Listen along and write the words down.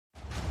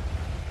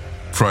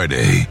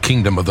Friday,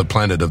 Kingdom of the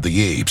Planet of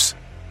the Apes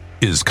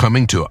is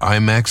coming to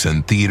IMAX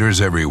and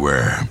theaters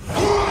everywhere.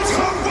 What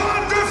a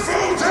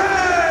wonderful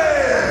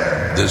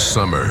day! This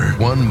summer,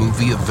 one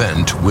movie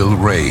event will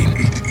reign.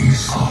 It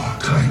is our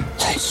time.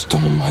 They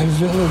stole my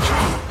village.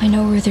 I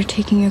know where they're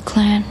taking your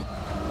clan.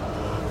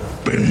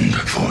 Bend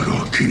for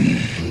your king.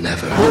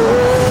 Never.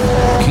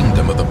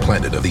 Kingdom of the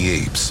Planet of the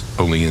Apes.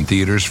 Only in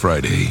theaters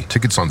Friday.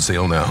 Tickets on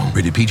sale now.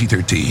 Rated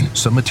PG-13.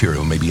 Some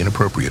material may be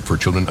inappropriate for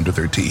children under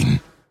 13.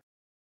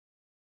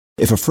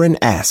 If a friend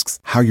asks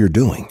how you're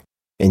doing,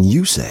 and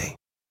you say,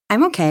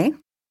 I'm okay.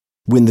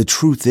 when the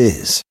truth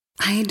is,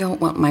 I don't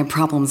want my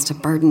problems to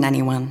burden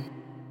anyone.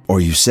 or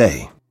you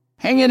say,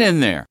 Hang it in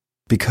there.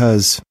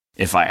 because,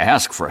 If I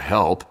ask for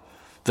help,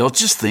 they'll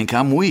just think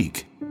I'm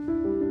weak.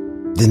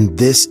 then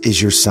this is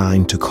your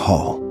sign to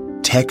call,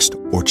 text,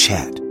 or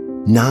chat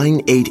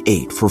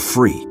 988 for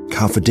free,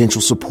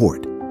 confidential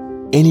support.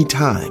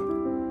 Anytime.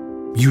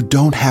 You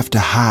don't have to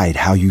hide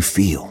how you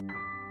feel.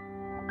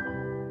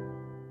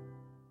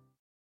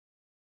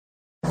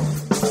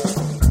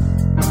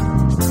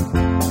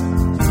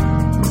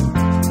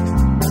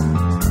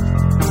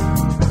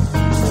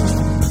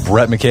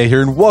 Brett McKay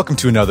here, and welcome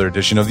to another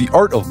edition of the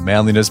Art of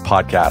Manliness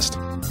podcast.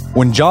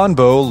 When John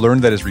Bow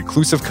learned that his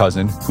reclusive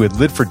cousin, who had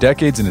lived for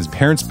decades in his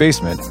parents'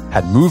 basement,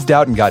 had moved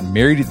out and gotten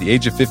married at the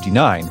age of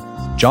 59,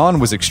 John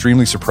was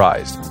extremely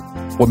surprised.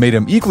 What made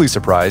him equally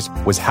surprised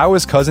was how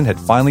his cousin had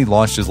finally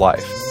launched his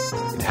life.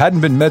 It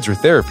hadn't been meds or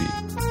therapy.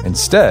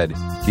 Instead,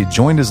 he had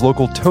joined his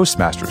local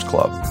Toastmasters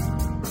club.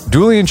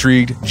 Duly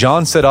intrigued,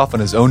 John set off on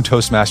his own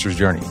Toastmasters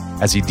journey,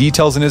 as he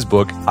details in his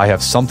book, I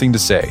Have Something to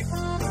Say,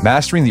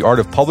 Mastering the Art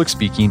of Public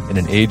Speaking in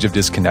an Age of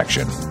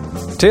Disconnection.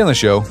 Today on the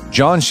show,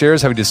 John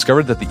shares how he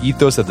discovered that the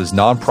ethos of this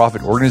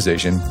nonprofit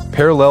organization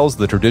parallels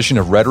the tradition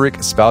of rhetoric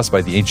espoused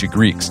by the ancient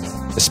Greeks,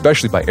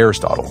 especially by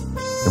Aristotle,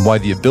 and why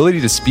the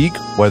ability to speak,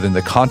 whether in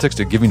the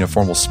context of giving a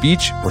formal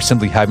speech or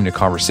simply having a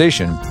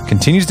conversation,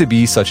 continues to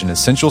be such an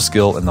essential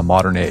skill in the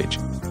modern age.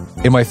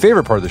 In my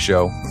favorite part of the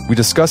show, we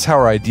discuss how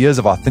our ideas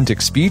of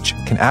authentic speech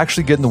can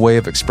actually get in the way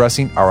of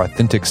expressing our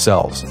authentic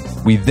selves.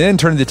 We then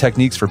turn to the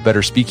techniques for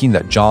better speaking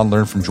that John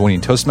learned from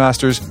joining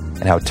Toastmasters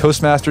and how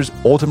Toastmasters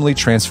ultimately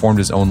transformed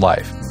his own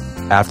life.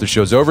 After the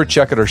show's over,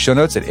 check out our show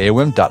notes at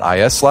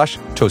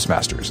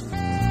aom.is/Toastmasters.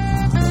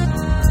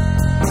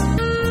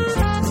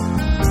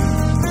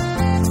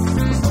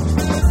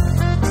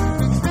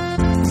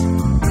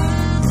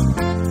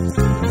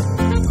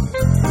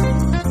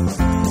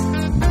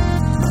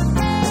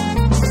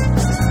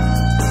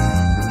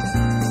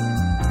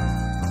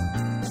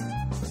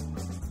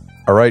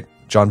 All right,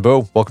 John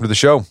Bow, welcome to the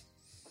show.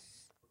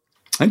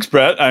 Thanks,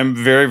 Brett. I'm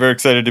very, very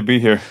excited to be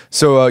here.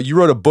 So you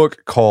wrote a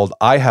book called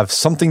I Have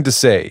Something to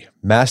Say,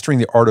 Mastering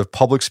the Art of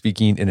Public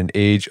Speaking in an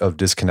Age of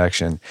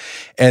Disconnection.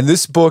 And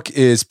this book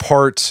is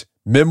part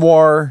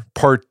memoir,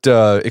 part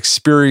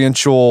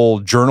experiential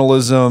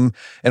journalism,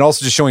 and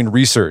also just showing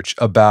research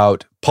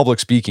about public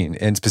speaking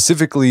and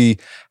specifically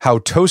how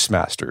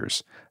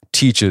Toastmasters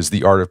teaches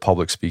the art of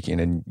public speaking.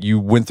 And you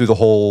went through the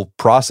whole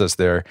process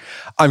there.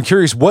 I'm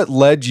curious, what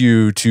led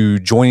you to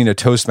joining a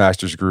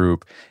Toastmasters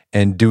group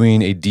and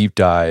doing a deep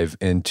dive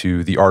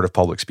into the art of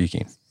public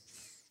speaking?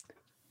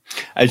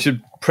 I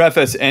should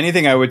preface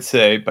anything I would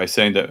say by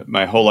saying that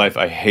my whole life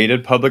I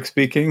hated public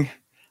speaking.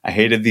 I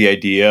hated the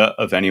idea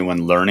of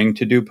anyone learning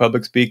to do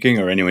public speaking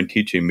or anyone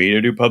teaching me to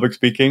do public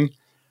speaking.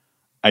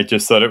 I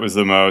just thought it was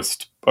the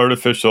most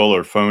artificial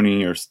or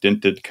phony or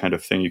stinted kind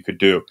of thing you could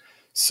do.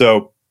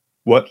 So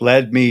what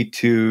led me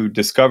to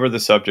discover the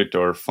subject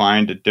or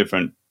find a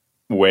different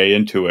way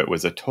into it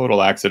was a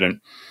total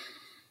accident.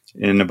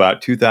 In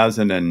about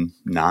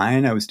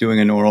 2009, I was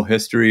doing an oral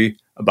history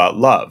about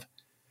love,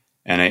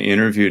 and I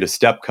interviewed a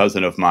step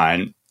cousin of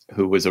mine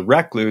who was a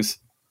recluse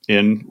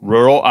in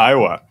rural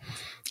Iowa,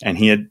 and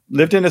he had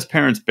lived in his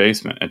parents'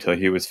 basement until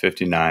he was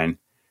 59,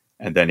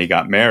 and then he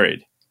got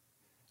married.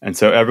 And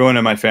so everyone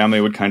in my family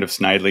would kind of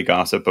snidely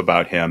gossip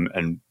about him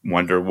and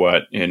wonder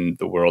what in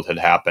the world had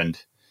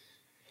happened.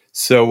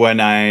 So when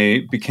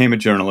I became a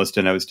journalist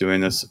and I was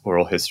doing this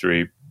oral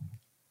history,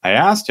 I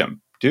asked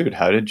him, dude,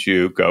 how did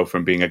you go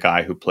from being a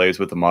guy who plays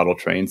with a model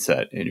train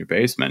set in your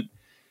basement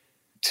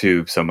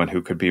to someone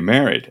who could be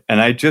married? And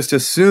I just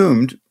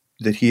assumed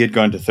that he had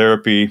gone to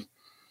therapy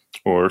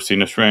or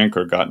seen a shrink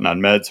or gotten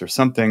on meds or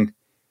something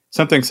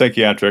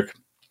psychiatric.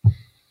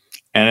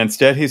 And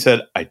instead he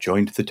said, I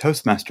joined the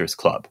Toastmasters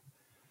Club.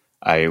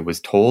 I was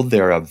told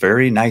they're a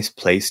very nice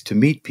place to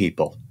meet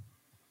people.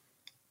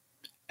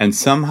 And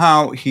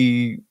somehow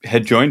he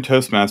had joined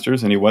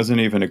Toastmasters, and he wasn't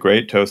even a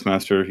great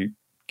Toastmaster. He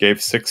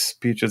gave 6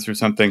 speeches or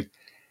something.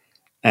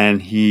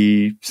 And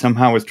he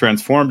somehow was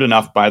transformed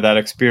enough by that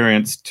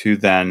experience to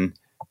then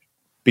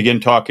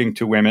begin talking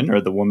to women, or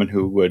the woman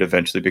who would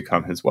eventually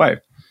become his wife.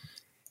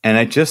 And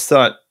I just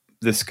thought,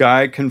 this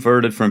guy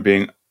converted from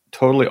being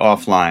totally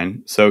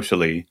offline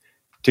socially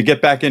to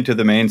get back into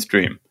the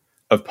mainstream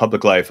of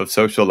public life, of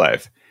social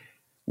life,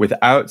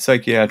 without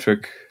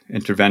psychiatric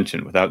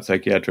intervention, without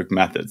psychiatric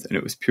methods. And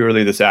it was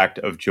purely this act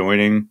of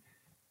joining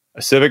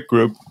a civic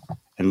group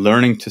and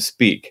learning to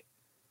speak.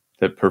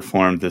 that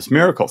performed this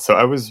miracle. So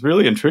I was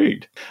really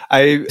intrigued.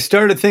 I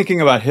started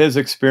thinking about his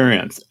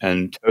experience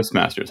and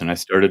Toastmasters, and I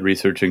started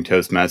researching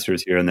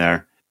Toastmasters here and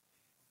there.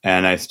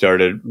 And I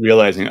started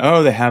realizing,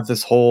 oh, they have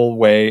this whole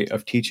way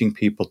of teaching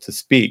people to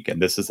speak,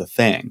 and this is a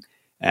thing.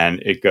 And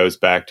it goes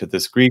back to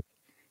this Greek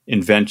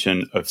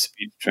invention of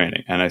speech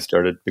training. And I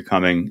started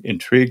becoming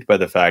intrigued by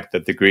the fact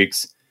that the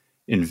Greeks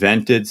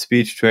invented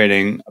speech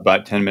training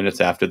about 10 minutes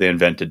after they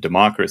invented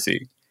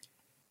democracy.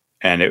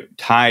 And it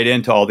tied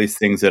into all these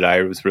things that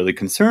I was really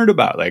concerned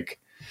about, like,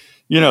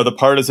 the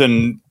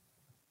partisan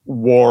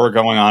war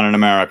going on in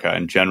America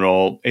and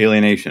general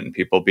alienation,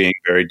 people being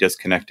very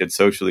disconnected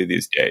socially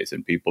these days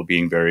and people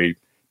being very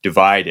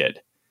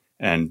divided,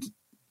 and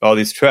all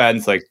these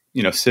trends like,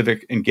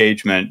 civic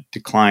engagement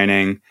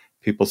declining,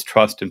 people's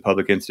trust in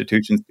public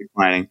institutions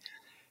declining.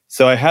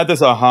 So I had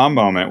this aha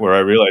moment where I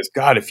realized,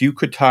 God, if you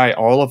could tie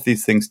all of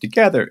these things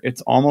together,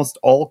 it's almost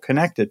all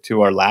connected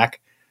to our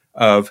lack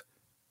of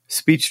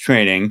speech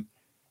training,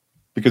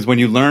 because when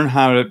you learn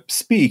how to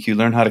speak, you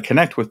learn how to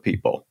connect with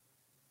people.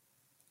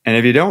 And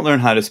if you don't learn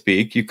how to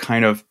speak, you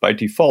kind of, by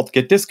default,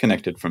 get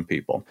disconnected from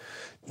people.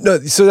 No,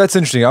 so that's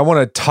interesting. I want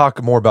to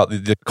talk more about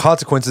the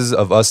consequences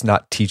of us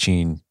not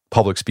teaching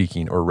public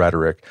speaking or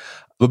rhetoric.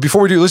 But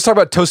before we do, let's talk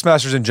about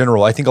Toastmasters in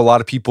general. I think a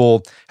lot of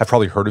people have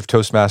probably heard of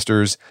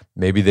Toastmasters.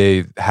 Maybe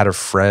they had a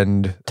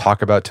friend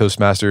talk about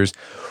Toastmasters.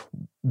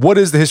 What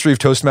is the history of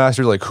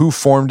Toastmasters? Like, who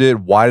formed it?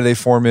 Why did they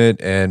form it?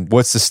 And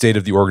what's the state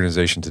of the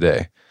organization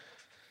today?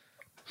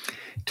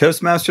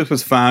 Toastmasters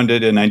was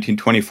founded in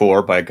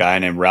 1924 by a guy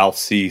named Ralph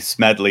C.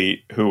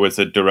 Smedley, who was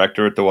a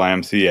director at the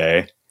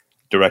YMCA,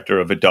 director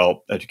of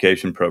adult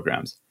education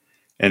programs.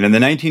 And in the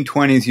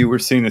 1920s, you were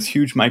seeing this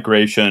huge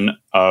migration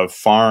of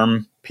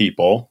farm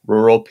people,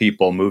 rural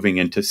people, moving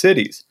into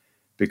cities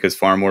because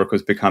farm work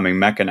was becoming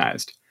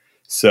mechanized.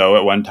 So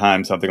at one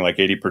time, something like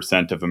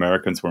 80% of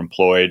Americans were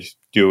employed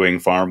doing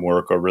farm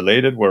work or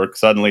related work.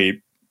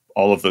 Suddenly,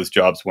 all of those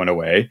jobs went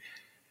away.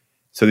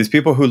 So these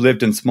people who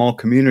lived in small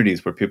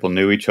communities where people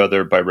knew each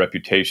other by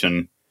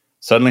reputation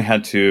suddenly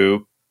had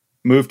to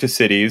move to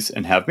cities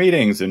and have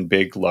meetings in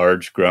big,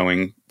 large,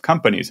 growing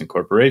companies and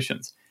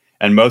corporations.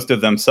 And most of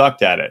them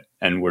sucked at it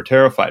and were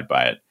terrified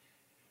by it.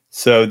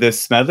 So this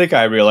Smedley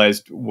guy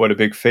realized what a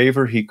big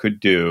favor he could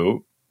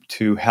do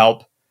to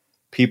help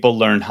people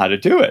learn how to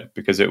do it,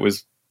 because it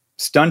was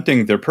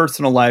stunting their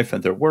personal life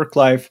and their work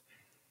life.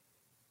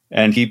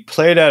 And he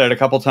played at it a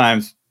couple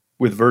times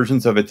with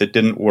versions of it that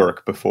didn't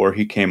work before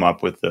he came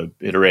up with the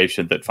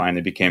iteration that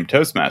finally became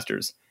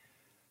Toastmasters.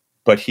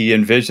 But he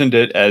envisioned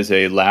it as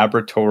a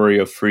laboratory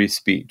of free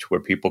speech where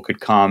people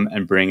could come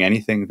and bring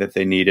anything that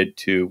they needed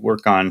to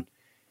work on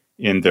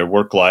in their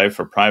work life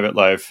or private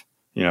life,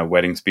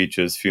 wedding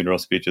speeches, funeral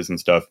speeches and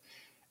stuff,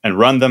 and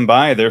run them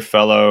by their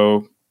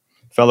fellow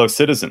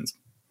citizens.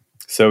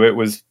 So it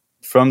was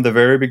from the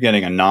very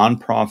beginning a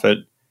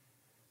nonprofit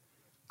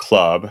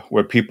club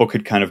where people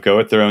could kind of go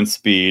at their own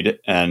speed,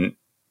 and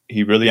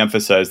he really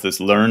emphasized this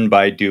learn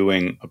by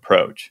doing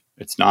approach.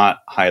 It's not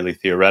highly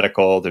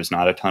theoretical. There's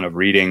not a ton of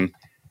reading.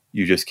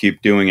 You just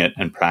keep doing it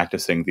and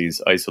practicing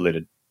these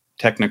isolated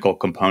technical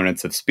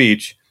components of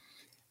speech,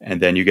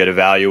 and then you get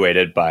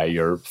evaluated by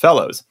your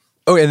fellows.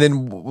 Oh, and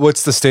then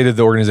what's the state of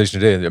the organization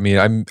today? I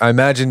mean, I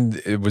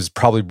imagine it was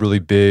probably really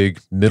big,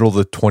 middle of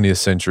the 20th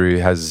century.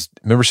 Has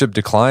membership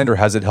declined or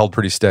has it held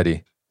pretty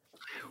steady?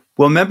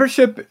 Well,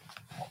 membership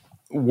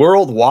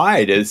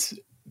worldwide is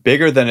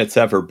bigger than it's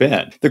ever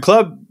been. The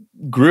club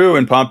grew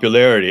in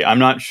popularity. I'm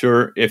not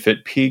sure if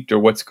it peaked or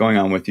what's going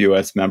on with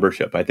U.S.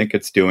 membership. I think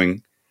it's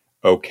doing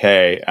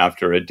okay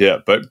after a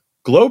dip. But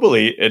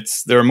globally,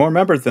 there are more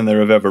members than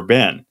there have ever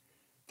been.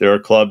 There are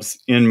clubs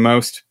in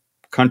most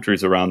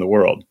countries around the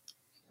world.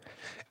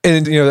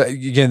 And,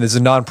 again, there's a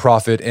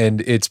nonprofit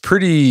and it's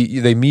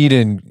they meet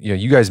in,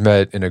 you guys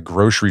met in a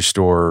grocery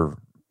store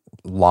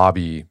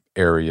lobby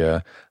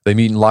area. They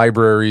meet in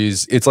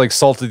libraries. It's like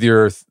salt of the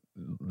earth,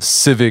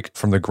 civic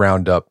from the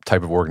ground up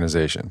type of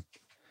organization.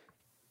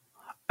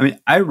 I mean,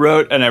 I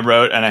wrote and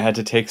I had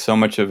to take so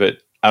much of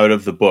it out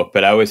of the book,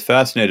 but I was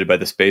fascinated by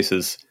the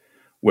spaces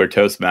where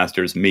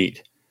Toastmasters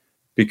meet.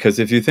 Because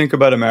if you think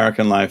about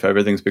American life,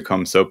 everything's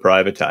become so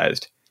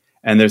privatized.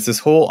 And there's this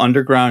whole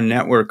underground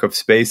network of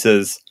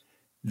spaces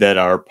that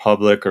are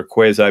public or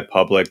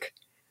quasi-public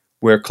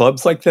where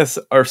clubs like this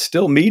are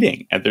still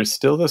meeting. And there's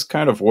still this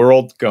kind of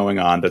world going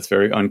on that's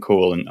very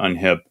uncool and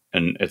unhip,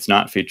 and it's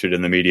not featured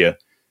in the media.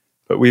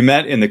 But we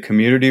met in the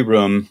community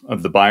room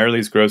of the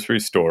Byerly's grocery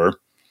store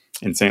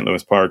in St.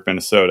 Louis Park,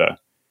 Minnesota.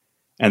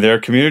 And there are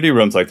community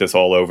rooms like this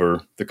all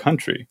over the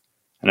country.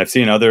 And I've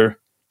seen other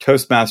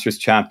Toastmasters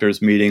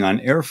chapters meeting on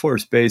Air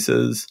Force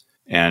bases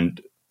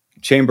and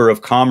Chamber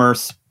of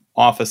Commerce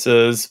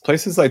offices,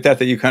 places like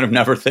that you kind of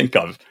never think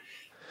of.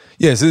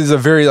 Yes, this is a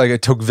very a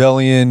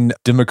Tocquevillian,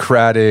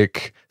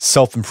 democratic,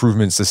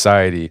 self-improvement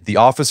society. The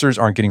officers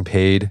aren't getting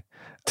paid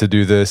to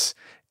do this.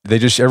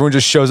 everyone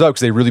just shows up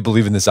because they really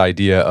believe in this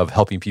idea of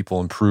helping people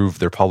improve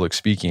their public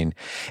speaking.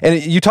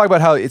 And you talk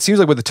about how it seems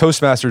like what the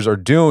Toastmasters are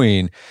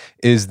doing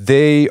is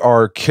they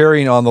are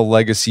carrying on the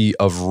legacy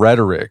of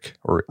rhetoric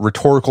or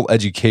rhetorical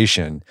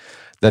education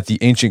that the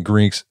ancient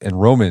Greeks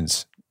and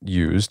Romans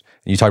used.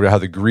 And you talk about how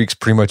the Greeks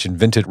pretty much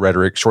invented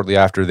rhetoric shortly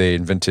after they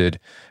invented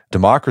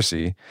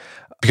democracy,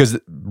 because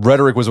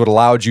rhetoric was what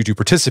allowed you to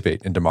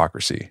participate in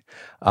democracy.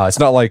 It's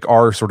not like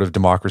our sort of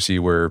democracy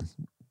where,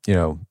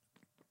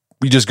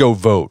 we just go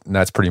vote and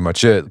that's pretty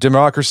much it.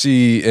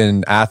 Democracy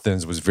in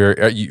Athens was if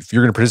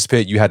you're going to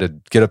participate, you had to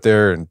get up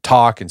there and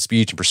talk and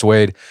speech and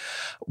persuade.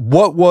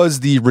 What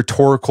was the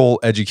rhetorical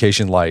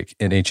education like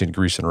in ancient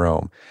Greece and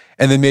Rome?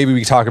 And then maybe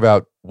we can talk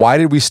about why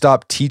did we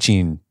stop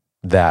teaching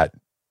that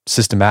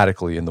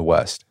systematically in the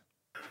West?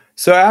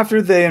 So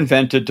after they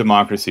invented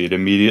democracy, it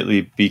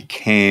immediately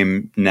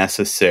became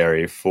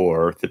necessary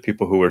for the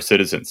people who were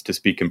citizens to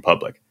speak in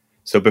public.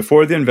 So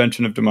before the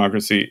invention of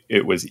democracy,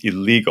 it was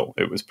illegal.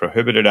 It was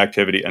prohibited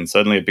activity, and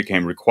suddenly it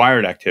became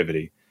required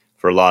activity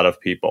for a lot of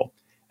people.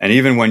 And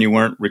even when you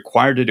weren't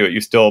required to do it,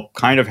 you still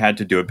kind of had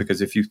to do it,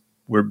 because if you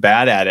were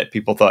bad at it,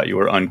 people thought you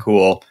were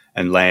uncool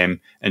and lame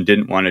and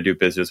didn't want to do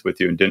business with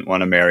you and didn't want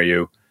to marry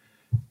you.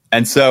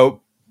 And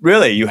so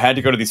really, you had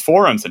to go to these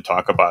forums and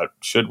talk about,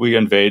 should we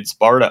invade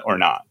Sparta or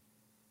not?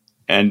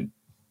 And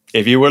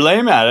if you were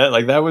lame at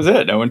it, that was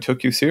it. No one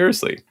took you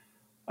seriously.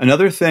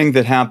 Another thing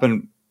that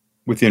happened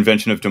with the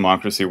invention of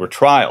democracy were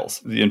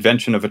trials, the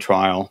invention of a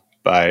trial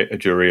by a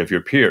jury of your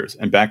peers.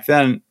 And back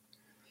then,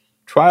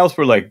 trials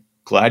were like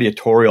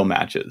gladiatorial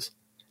matches,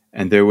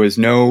 and there was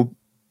no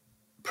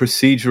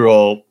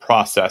procedural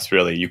process,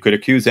 really. You could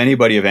accuse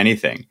anybody of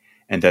anything,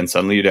 and then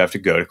suddenly you'd have to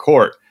go to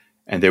court.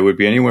 And there would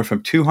be anywhere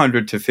from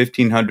 200 to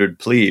 1,500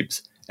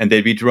 plebes, and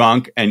they'd be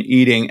drunk and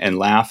eating and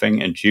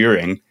laughing and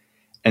jeering.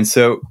 And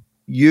so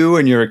you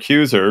and your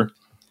accuser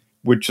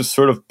would just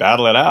sort of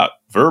battle it out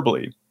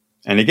verbally.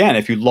 And again,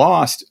 if you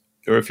lost,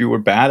 or if you were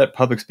bad at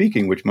public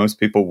speaking, which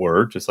most people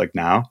were, just like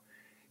now,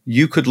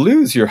 you could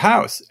lose your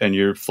house and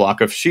your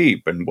flock of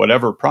sheep and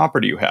whatever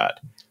property you had.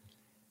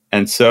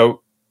 And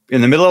so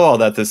in the middle of all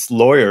that, this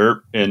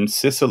lawyer in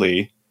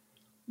Sicily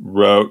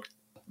wrote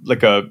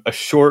a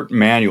short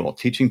manual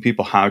teaching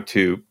people how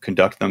to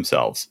conduct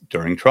themselves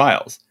during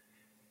trials.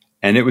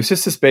 And it was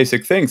just this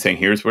basic thing saying,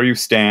 here's where you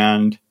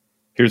stand,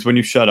 here's when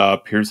you shut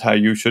up, here's how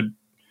you should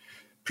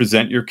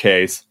present your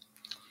case.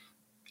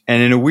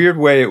 And in a weird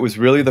way, it was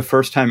really the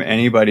first time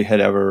anybody had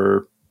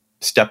ever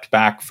stepped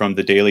back from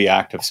the daily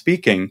act of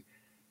speaking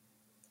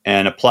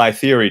and apply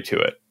theory to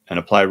it and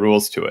apply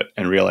rules to it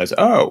and realize,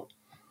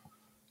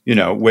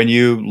 when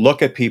you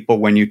look at people,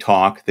 when you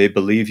talk, they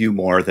believe you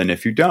more than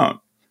if you don't.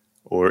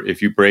 Or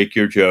if you break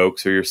your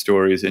jokes or your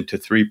stories into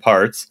 3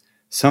 parts,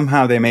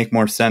 somehow they make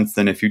more sense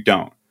than if you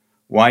don't.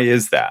 Why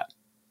is that?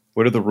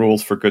 What are the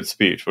rules for good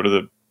speech? What are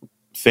the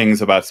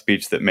things about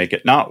speech that make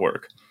it not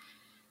work?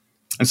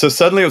 And so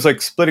suddenly it was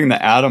like splitting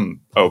the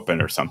atom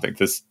open or something.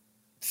 This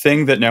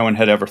thing that no one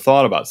had ever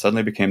thought about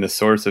suddenly became this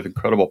source of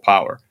incredible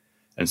power.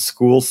 And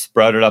schools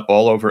sprouted up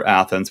all over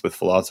Athens with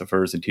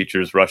philosophers and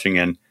teachers rushing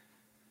in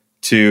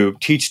to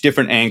teach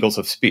different angles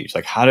of speech,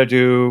 like how to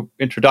do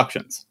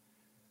introductions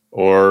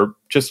or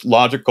just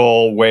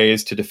logical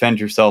ways to defend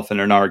yourself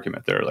in an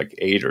argument. There are like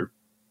 8 or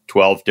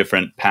 12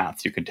 different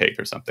paths you can take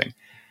or something.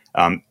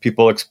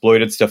 People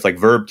exploited stuff like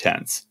verb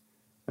tense.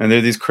 And there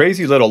are these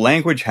crazy little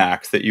language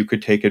hacks that you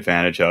could take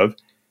advantage of.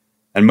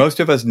 And most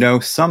of us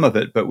know some of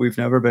it, but we've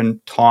never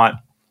been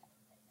taught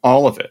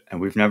all of it. And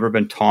we've never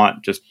been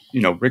taught just,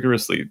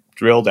 rigorously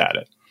drilled at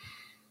it.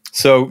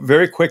 So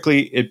very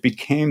quickly, it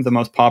became the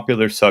most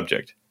popular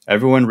subject.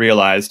 Everyone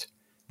realized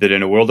that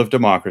in a world of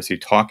democracy,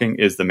 talking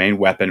is the main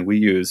weapon we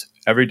use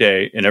every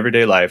day in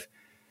everyday life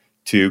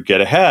to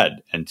get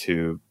ahead and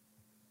to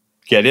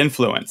get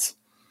influence.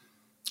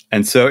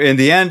 And so in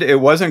the end,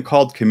 it wasn't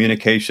called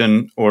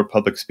communication or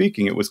public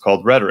speaking. It was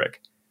called rhetoric.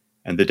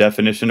 And the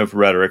definition of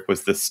rhetoric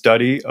was the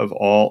study of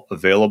all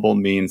available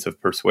means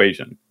of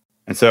persuasion.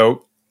 And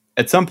so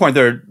at some point,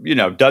 there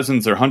are,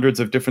 dozens or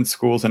hundreds of different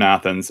schools in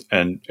Athens,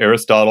 and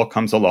Aristotle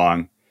comes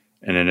along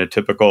and in a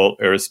typical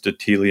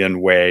Aristotelian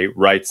way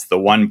writes the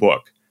one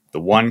book,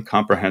 the one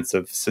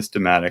comprehensive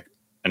systematic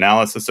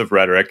analysis of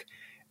rhetoric.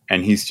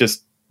 And he's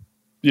just,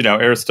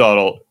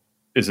 Aristotle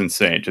is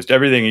insane. Just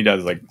everything he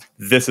does,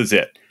 this is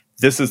it.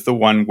 This is the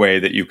one way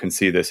that you can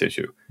see this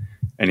issue.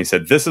 And he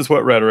said, this is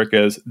what rhetoric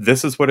is.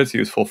 This is what it's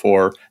useful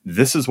for.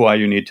 This is why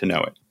you need to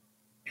know it.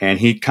 And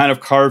he kind of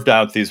carved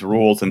out these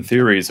rules and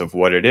theories of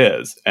what it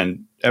is.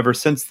 And ever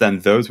since then,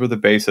 those were the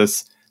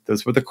basis,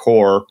 those were the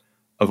core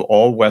of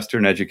all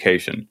Western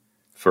education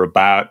for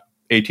about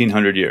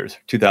 1,800 years,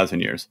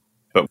 2,000 years.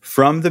 But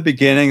from the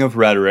beginning of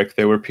rhetoric,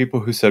 there were people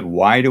who said,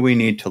 why do we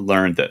need to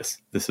learn this?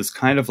 This is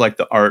kind of like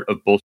the art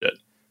of bullshit.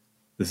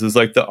 This is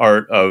like the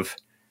art of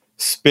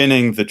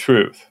spinning the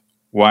truth.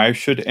 Why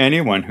should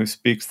anyone who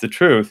speaks the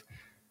truth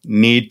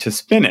need to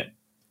spin it?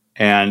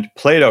 And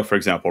Plato, for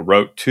example,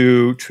 wrote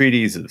 2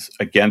 treatises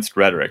against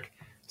rhetoric,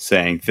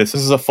 saying this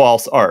is a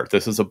false art,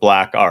 this is a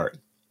black art.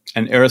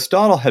 And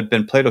Aristotle had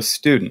been Plato's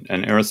student,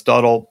 and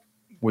Aristotle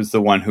was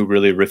the one who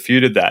really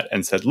refuted that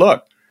and said,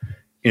 look,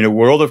 in a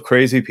world of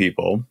crazy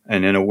people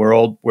and in a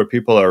world where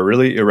people are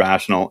really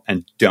irrational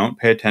and don't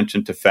pay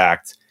attention to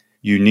facts,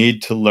 you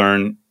need to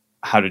learn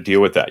how to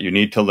deal with that. You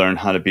need to learn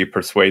how to be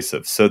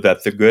persuasive so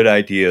that the good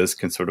ideas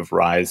can sort of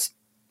rise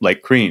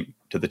like cream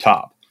to the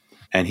top.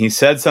 And he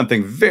said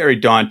something very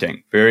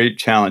daunting, very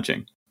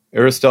challenging.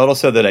 Aristotle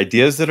said that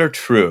ideas that are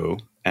true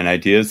and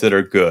ideas that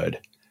are good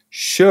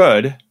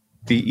should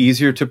be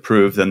easier to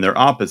prove than their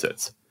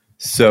opposites.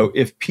 So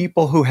if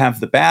people who have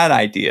the bad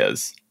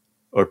ideas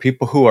or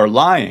people who are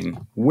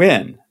lying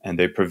win and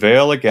they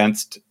prevail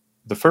against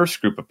the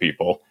first group of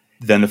people,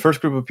 then the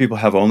first group of people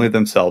have only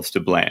themselves to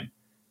blame.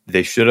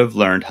 They should have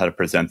learned how to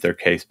present their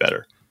case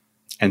better.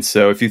 And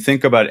so if you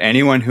think about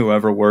anyone who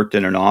ever worked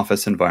in an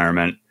office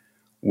environment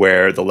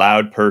where the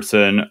loud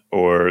person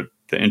or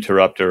the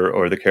interrupter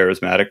or the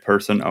charismatic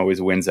person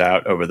always wins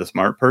out over the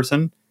smart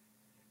person,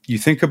 you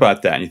think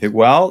about that and you think,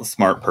 well,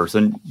 smart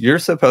person, you're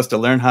supposed to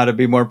learn how to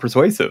be more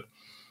persuasive.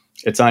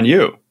 It's on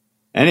you.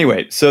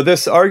 Anyway, so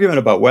this argument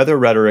about whether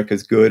rhetoric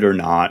is good or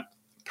not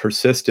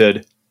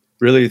persisted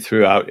really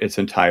throughout its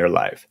entire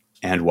life.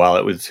 And while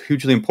it was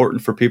hugely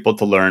important for people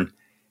to learn,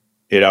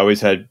 it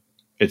always had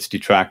its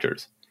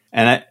detractors.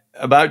 And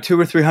about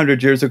 200 or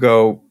 300 years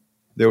ago,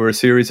 there were a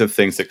series of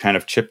things that kind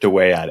of chipped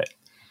away at it.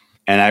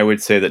 And I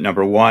would say that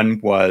number one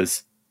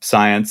was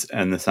science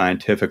and the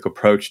scientific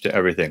approach to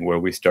everything, where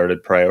we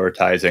started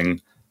prioritizing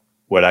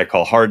what I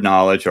call hard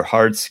knowledge or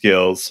hard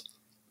skills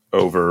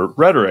over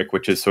rhetoric,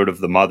 which is sort of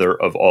the mother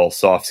of all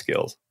soft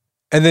skills.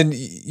 And then,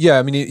 yeah,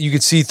 I mean, you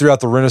could see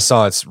throughout the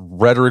Renaissance,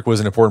 rhetoric was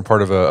an important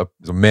part of a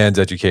man's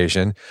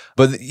education.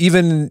 But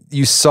even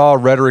you saw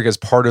rhetoric as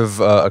part of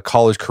a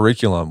college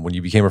curriculum. When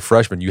you became a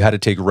freshman, you had to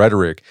take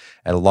rhetoric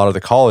at a lot of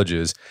the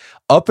colleges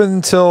up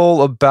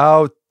until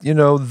about,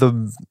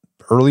 the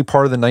early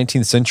part of the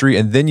 19th century.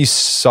 And then you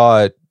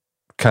saw it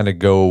kind of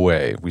go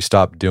away. We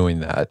stopped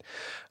doing that.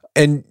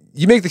 And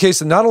you make the case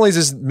that not only is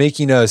this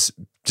making us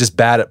just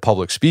bad at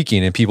public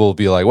speaking, and people will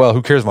be like, well,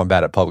 who cares if I'm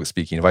bad at public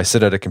speaking? If I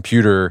sit at a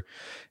computer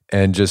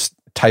and just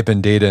type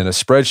in data in a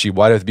spreadsheet,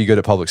 why do I have to be good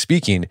at public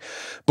speaking?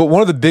 But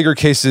one of the bigger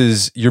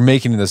cases you're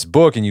making in this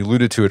book, and you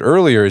alluded to it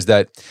earlier, is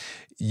that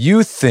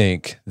you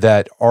think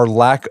that our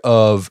lack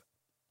of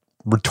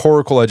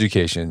rhetorical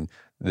education,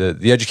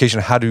 the education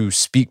of how to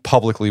speak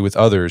publicly with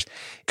others,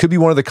 could be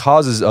one of the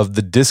causes of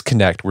the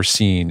disconnect we're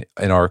seeing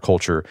in our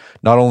culture,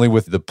 not only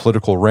with the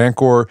political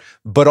rancor,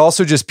 but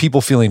also just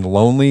people feeling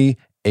lonely,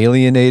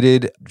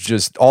 alienated,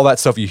 just all that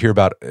stuff you hear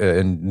about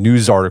in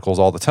news articles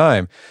all the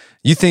time.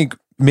 You think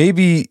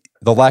maybe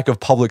the lack of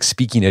public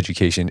speaking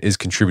education is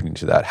contributing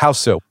to that. How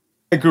so?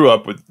 I grew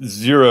up with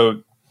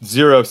zero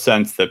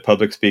sense that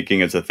public speaking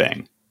is a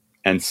thing.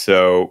 And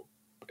so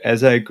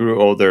as I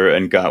grew older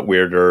and got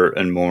weirder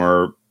and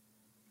more,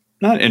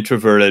 not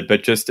introverted,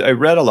 but just I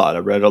read a lot. I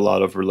read a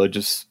lot of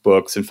religious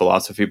books and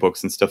philosophy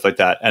books and stuff like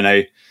that. And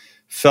I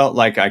felt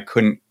like I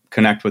couldn't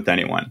connect with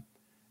anyone.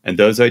 And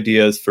those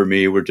ideas for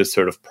me were just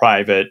sort of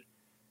private.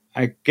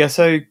 I guess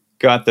I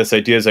got this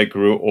idea as I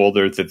grew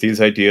older that these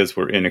ideas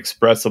were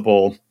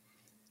inexpressible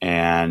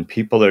and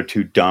people are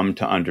too dumb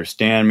to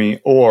understand me.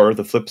 Or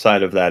the flip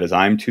side of that is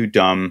I'm too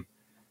dumb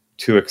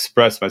to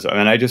express myself.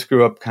 And I just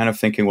grew up kind of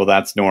thinking, well,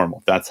 that's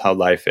normal. That's how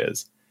life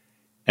is.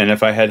 And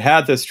if I had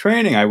had this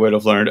training, I would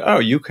have learned, oh,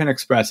 you can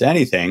express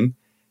anything.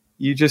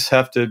 You just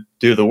have to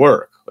do the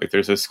work. Like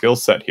there's a skill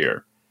set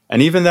here.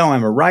 And even though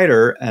I'm a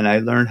writer and I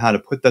learned how to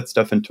put that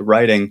stuff into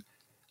writing,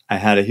 I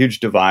had a huge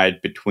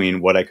divide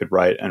between what I could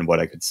write and what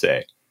I could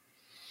say.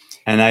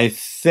 And I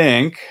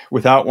think,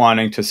 without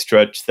wanting to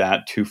stretch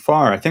that too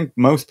far, I think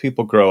most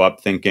people grow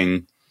up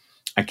thinking,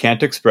 I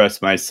can't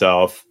express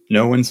myself.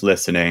 No one's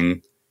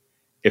listening.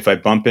 If I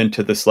bump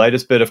into the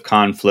slightest bit of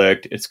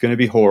conflict, it's going to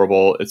be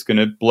horrible. It's going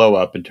to blow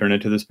up and turn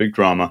into this big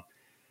drama.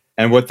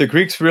 And what the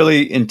Greeks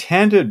really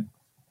intended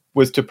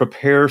was to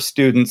prepare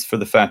students for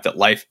the fact that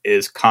life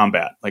is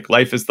combat. Like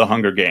life is the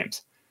Hunger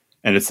Games.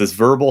 And it's this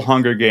verbal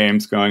Hunger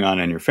Games going on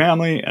in your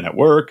family and at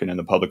work and in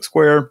the public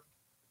square.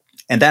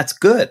 And that's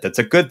good. That's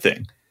a good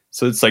thing.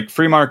 So it's like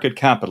free market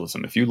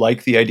capitalism. If you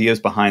like the ideas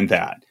behind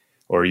that,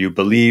 or you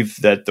believe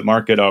that the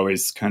market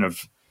always kind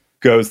of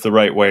goes the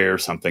right way or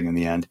something in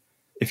the end.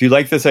 If you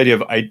like this idea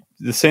of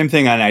the same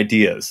thing on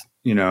ideas,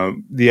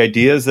 the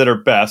ideas that are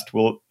best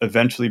will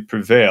eventually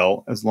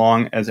prevail as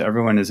long as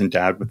everyone is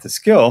endowed with the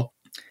skill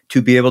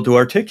to be able to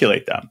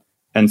articulate them.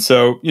 And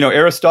so,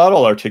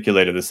 Aristotle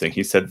articulated this thing.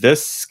 He said,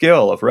 this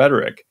skill of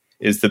rhetoric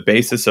is the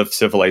basis of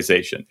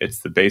civilization. It's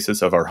the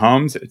basis of our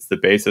homes. It's the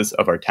basis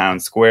of our town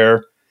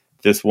square.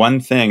 This one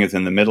thing is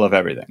in the middle of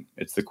everything.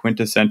 It's the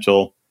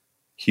quintessential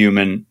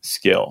human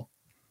skill.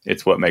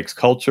 It's what makes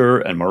culture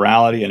and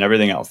morality and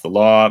everything else. The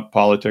law,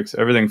 politics,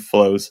 everything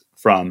flows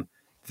from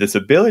this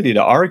ability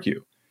to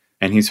argue.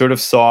 And he sort of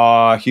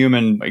saw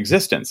human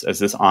existence as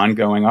this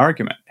ongoing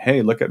argument.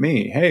 Hey, look at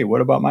me. Hey,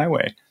 what about my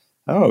way?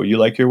 Oh, you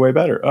like your way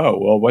better. Oh,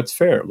 well, what's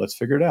fair? Let's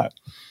figure it out.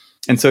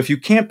 And so if you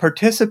can't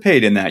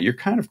participate in that, you're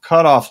kind of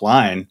cut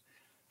offline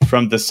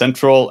from the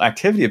central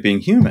activity of being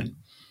human.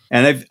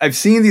 And I've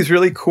seen these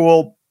really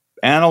cool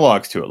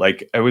analogs to it.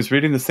 Like I was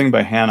reading this thing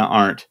by Hannah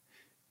Arendt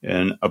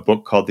in a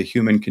book called The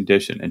Human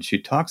Condition. And she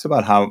talks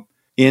about how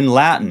in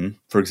Latin,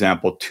 for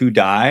example, to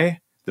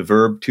die, the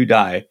verb to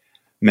die,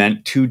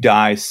 meant to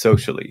die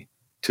socially,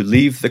 to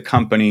leave the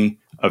company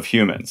of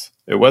humans.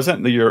 It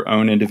wasn't your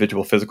own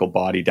individual physical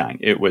body dying.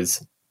 It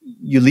was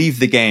you leave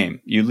the game.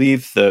 You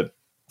leave the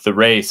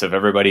race of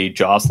everybody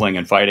jostling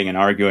and fighting and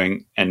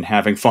arguing and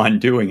having fun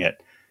doing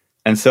it.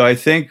 And so I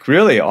think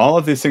really all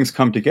of these things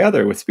come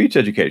together with speech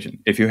education.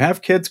 If you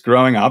have kids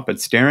growing up and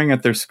staring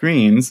at their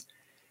screens,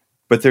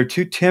 but they're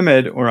too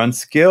timid or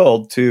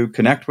unskilled to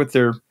connect with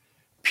their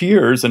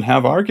peers and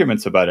have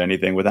arguments about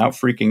anything without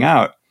freaking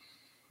out,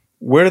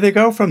 where do they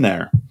go from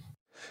there?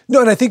 No,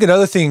 and I think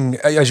another thing,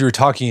 as you were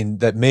talking,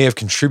 that may have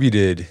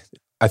contributed,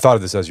 I thought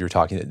of this as you were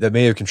talking, that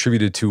may have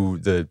contributed to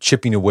the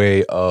chipping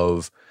away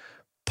of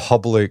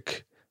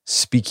public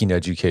speaking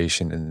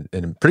education,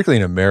 and particularly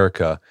in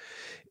America,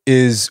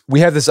 is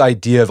we have this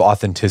idea of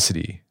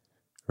authenticity,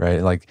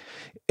 right? Like,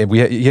 and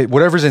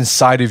whatever's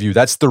inside of you,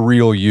 that's the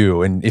real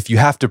you. And if you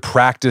have to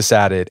practice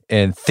at it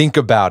and think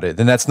about it,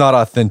 then that's not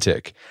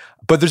authentic.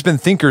 But there's been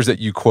thinkers that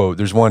you quote.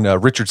 There's one,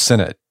 Richard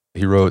Sennett.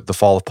 He wrote The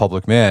Fall of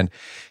Public Man.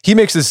 He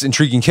makes this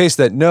intriguing case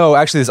that no,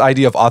 actually this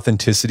idea of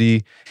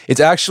authenticity, it's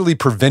actually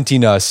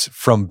preventing us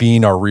from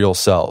being our real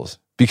selves.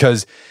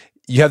 Because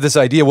you have this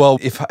idea, well,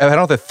 if I don't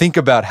have to think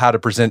about how to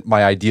present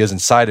my ideas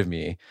inside of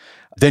me,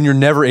 then you're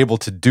never able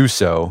to do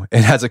so.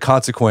 And as a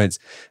consequence,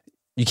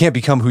 you can't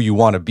become who you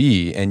want to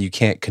be and you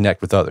can't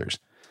connect with others.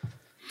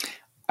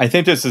 I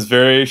think this is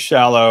very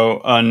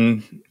shallow,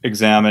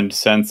 unexamined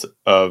sense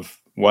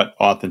of what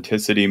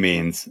authenticity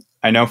means.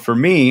 I know for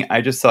me, I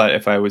just thought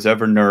if I was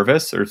ever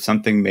nervous or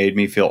something made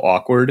me feel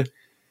awkward,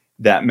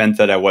 that meant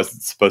that I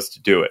wasn't supposed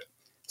to do it.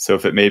 So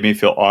if it made me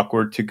feel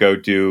awkward to go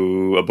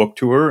do a book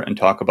tour and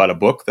talk about a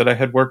book that I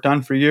had worked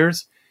on for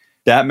years,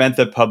 that meant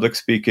that public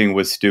speaking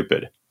was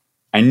stupid.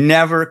 I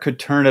never could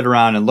turn it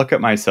around and look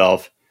at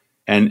myself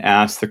and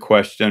ask the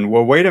question,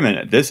 well, wait a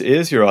minute, this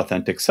is your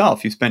authentic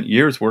self. You spent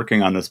years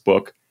working on this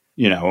book,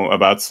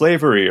 about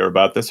slavery or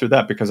about this or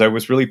that, because I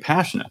was really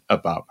passionate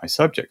about my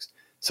subjects.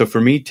 So for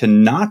me to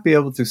not be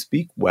able to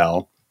speak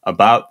well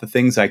about the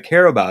things I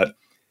care about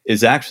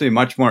is actually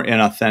much more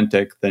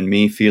inauthentic than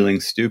me feeling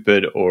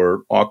stupid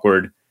or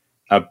awkward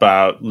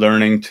about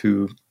learning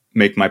to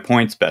make my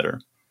points better.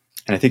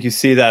 And I think you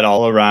see that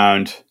all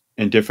around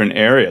in different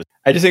areas.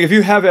 I just think if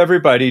you have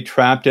everybody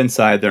trapped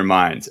inside their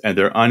minds and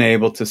they're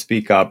unable to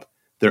speak up,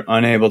 they're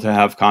unable to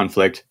have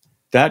conflict,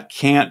 that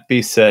can't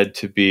be said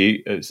to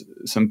be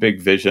some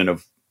big vision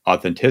of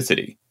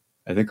authenticity.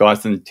 I think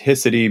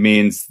authenticity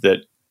means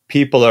that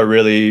people are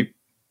really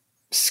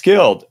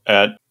skilled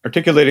at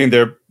articulating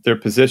their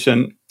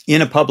position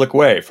in a public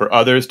way for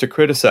others to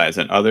criticize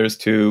and others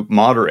to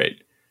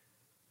moderate.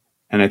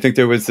 And I think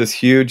there was this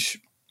huge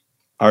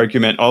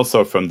argument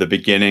also from the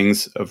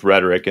beginnings of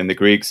rhetoric in the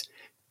Greeks.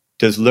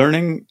 Does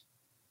learning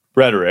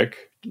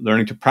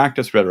to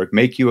practice rhetoric,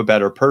 make you a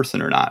better person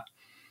or not?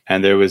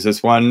 And there was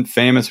this one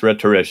famous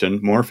rhetorician,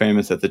 more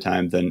famous at the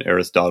time than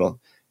Aristotle,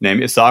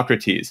 named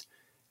Socrates.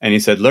 And he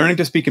said, learning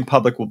to speak in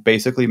public will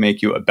basically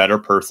make you a better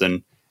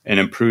person and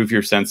improve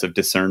your sense of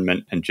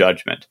discernment and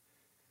judgment.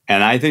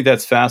 And I think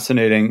that's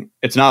fascinating.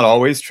 It's not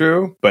always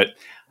true, but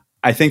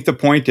I think the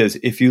point is,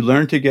 if you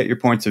learn to get your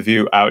points of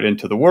view out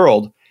into the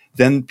world,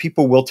 then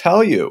people will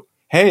tell you,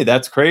 hey,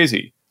 that's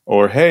crazy.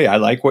 Or, hey, I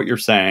like what you're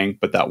saying,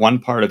 but that one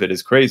part of it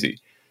is crazy.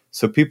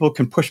 So people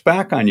can push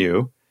back on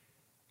you.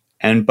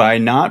 And by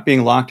not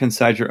being locked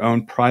inside your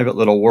own private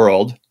little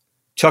world,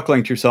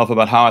 chuckling to yourself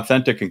about how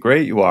authentic and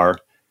great you are,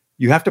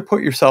 you have to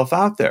put yourself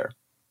out there.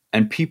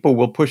 And people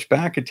will push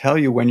back and tell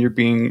you when you're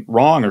being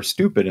wrong or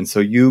stupid. And so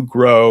you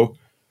grow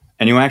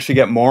and you actually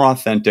get more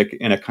authentic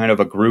in a kind of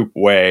a group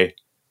way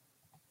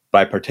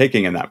by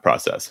partaking in that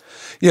process.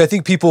 Yeah, I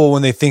think people,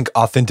 when they think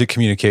authentic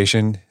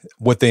communication,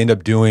 what they end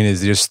up doing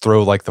is they just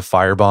throw like the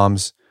fire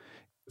bombs.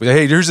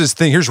 Hey, here's this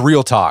thing, here's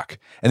real talk.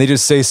 And they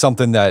just say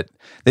something that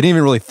they didn't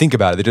even really think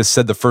about it. They just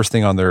said the first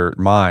thing on their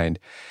mind.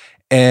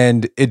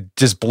 And it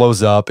just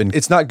blows up, and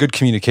it's not good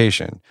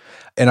communication.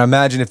 And I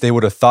imagine if they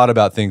would have thought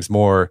about things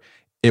more,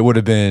 it would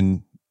have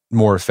been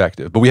more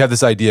effective. But we have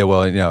this idea,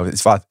 well,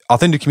 it's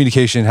authentic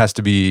communication has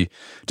to be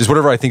just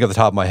whatever I think off the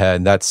top of my head,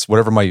 and that's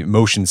whatever my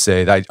emotions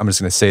say, I'm just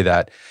going to say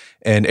that.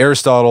 And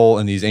Aristotle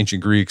and these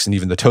ancient Greeks and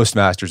even the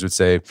Toastmasters would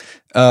say,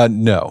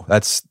 no,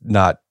 that's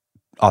not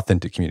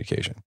authentic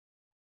communication.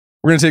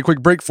 We're going to take a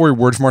quick break for a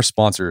word from our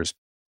sponsors.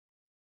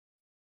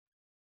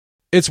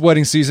 It's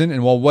wedding season,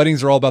 and while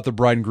weddings are all about the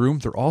bride and groom,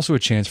 they're also a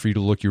chance for you to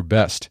look your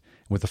best.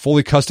 With a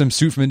fully custom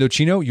suit from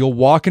Indochino, you'll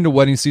walk into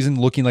wedding season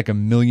looking like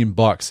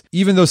 $1,000,000,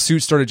 even though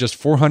suits start at just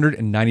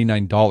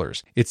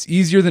 $499. It's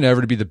easier than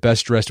ever to be the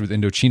best dressed with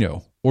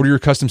Indochino. Order your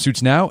custom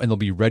suits now and they'll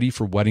be ready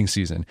for wedding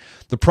season.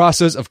 The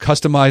process of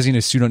customizing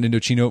a suit on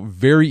Indochino,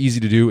 very easy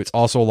to do. It's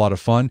also a lot of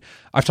fun.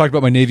 I've talked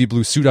about my navy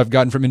blue suit I've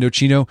gotten from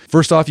Indochino.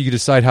 First off, you can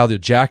decide how the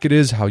jacket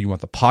is, how you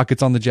want the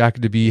pockets on the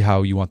jacket to be,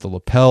 how you want the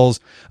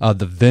lapels,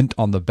 the vent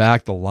on the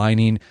back, the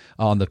lining.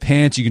 On the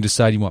pants, you can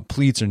decide you want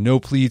pleats or no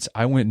pleats.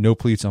 I went no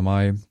pleats on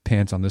my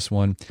pants on this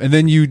one. And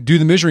then you do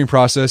the measuring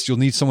process. You'll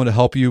need someone to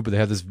help you, but they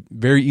have this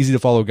very easy to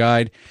follow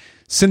guide.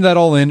 Send that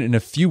all in a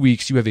few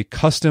weeks, you have a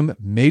custom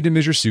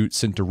made-to-measure suit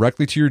sent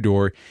directly to your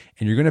door,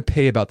 and you're going to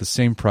pay about the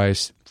same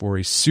price for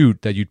a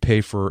suit that you'd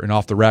pay for an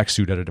off-the-rack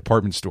suit at a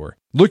department store.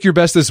 Look your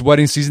best this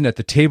wedding season at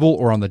the table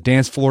or on the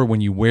dance floor when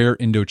you wear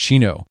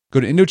Indochino. Go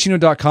to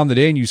Indochino.com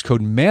today and use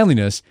code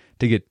manliness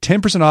to get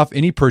 10% off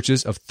any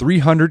purchase of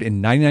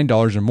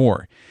 $399 or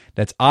more.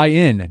 That's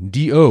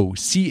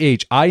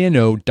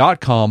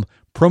INDOCHINO.com,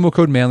 promo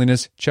code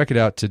manliness. Check it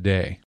out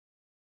today.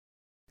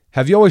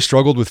 Have you always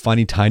struggled with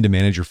finding time to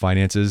manage your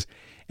finances?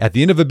 At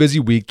the end of a busy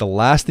week, the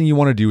last thing you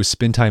want to do is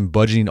spend time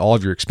budgeting all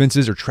of your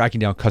expenses or tracking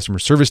down customer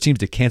service teams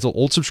to cancel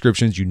old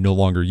subscriptions you no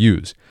longer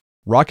use.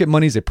 Rocket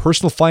Money is a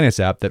personal finance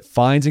app that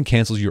finds and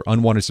cancels your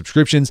unwanted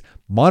subscriptions,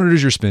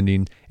 monitors your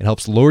spending, and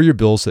helps lower your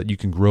bills so that you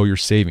can grow your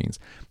savings.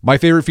 My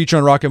favorite feature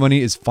on Rocket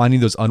Money is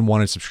finding those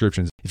unwanted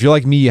subscriptions. If you're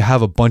like me, you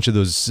have a bunch of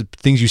those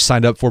things you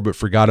signed up for but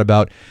forgot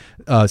about,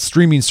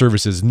 streaming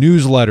services,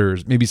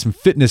 newsletters, maybe some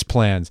fitness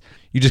plans.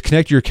 You just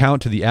connect your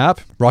account to the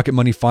app. Rocket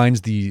Money finds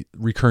the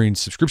recurring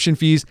subscription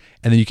fees,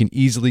 and then you can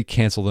easily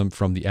cancel them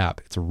from the app.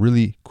 It's a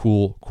really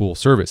cool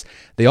service.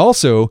 They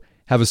also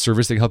have a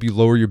service that can help you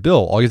lower your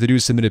bill. All you have to do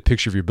is submit a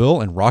picture of your bill,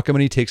 and Rocket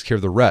Money takes care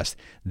of the rest.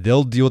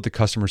 They'll deal with the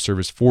customer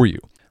service for you.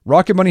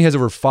 Rocket Money has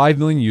over 5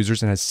 million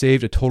users and has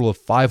saved a total of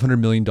 $500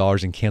 million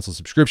in canceled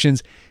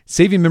subscriptions,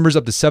 saving members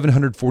up to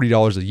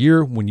 $740 a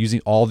year when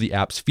using all the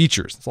app's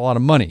features. That's a lot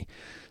of money.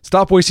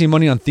 Stop wasting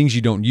money on things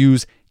you don't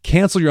use.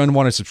 Cancel your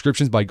unwanted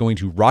subscriptions by going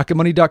to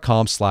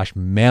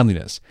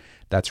rocketmoney.com/manliness.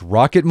 That's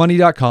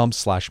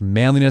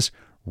rocketmoney.com/manliness,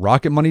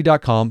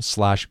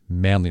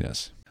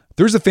 rocketmoney.com/manliness.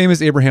 There's a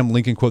famous Abraham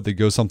Lincoln quote that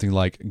goes something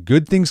like,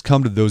 "Good things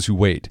come to those who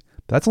wait."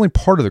 But that's only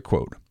part of the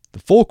quote. The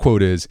full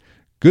quote is,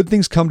 "Good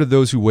things come to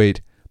those who wait,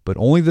 but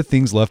only the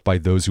things left by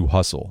those who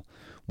hustle."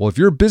 Well, if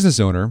you're a business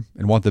owner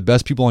and want the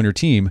best people on your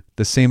team,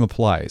 the same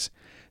applies.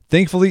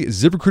 Thankfully,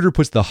 ZipRecruiter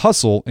puts the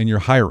hustle in your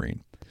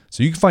hiring,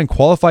 so you can find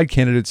qualified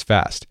candidates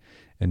fast.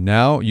 And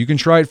now you can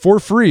try it for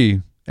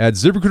free at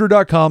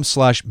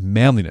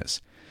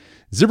ZipRecruiter.com/manliness.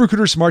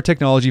 ZipRecruiter's smart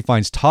technology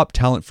finds top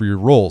talent for your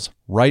roles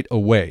right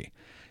away.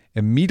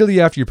 Immediately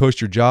after you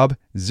post your job,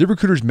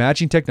 ZipRecruiter's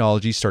matching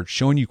technology starts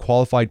showing you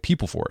qualified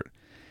people for it.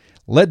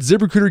 Let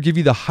ZipRecruiter give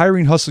you the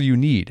hiring hustle you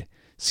need.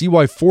 See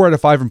why 4 out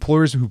of 5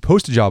 employers who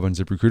post a job on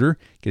ZipRecruiter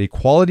get a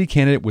quality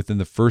candidate within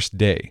the first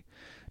day.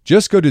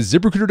 Just go to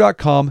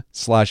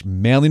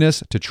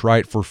ZipRecruiter.com/manliness to try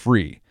it for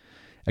free.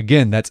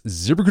 Again, that's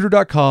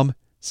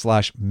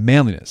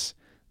ZipRecruiter.com/manliness.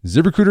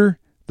 ZipRecruiter,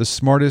 the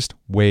smartest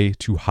way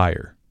to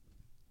hire.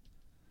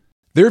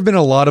 There have been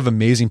a lot of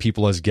amazing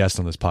people as guests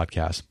on this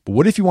podcast, but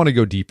what if you want to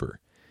go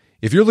deeper?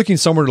 If you're looking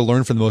somewhere to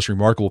learn from the most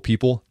remarkable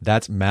people,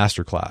 that's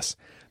Masterclass.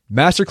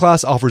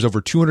 Masterclass offers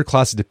over 200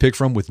 classes to pick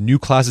from with new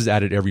classes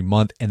added every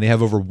month, and they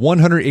have over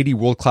 180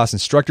 world-class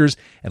instructors,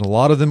 and a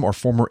lot of them are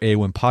former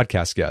AOM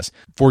podcast guests.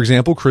 For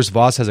example, Chris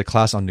Voss has a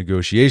class on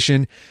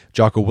negotiation,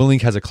 Jocko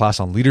Willink has a class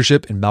on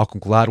leadership, and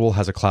Malcolm Gladwell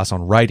has a class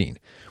on writing.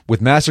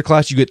 With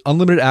Masterclass, you get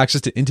unlimited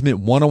access to intimate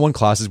one-on-one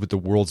classes with the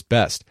world's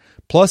best.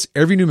 Plus,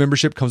 every new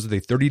membership comes with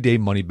a 30-day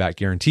money-back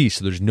guarantee,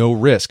 so there's no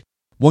risk.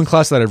 One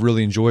class that I've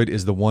really enjoyed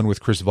is the one with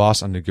Chris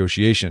Voss on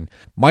negotiation.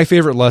 My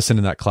favorite lesson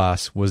in that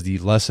class was the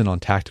lesson on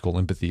tactical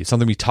empathy. It's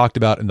something we talked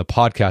about in the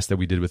podcast that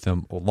we did with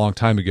him a long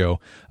time ago,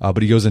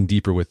 but he goes in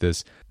deeper with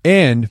this.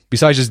 And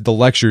besides just the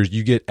lectures,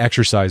 you get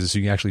exercises so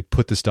you can actually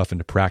put this stuff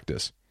into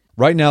practice.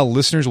 Right now,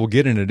 listeners will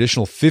get an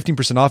additional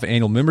 15% off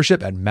annual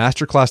membership at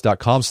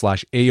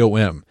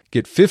masterclass.com/AOM.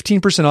 Get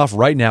 15% off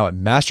right now at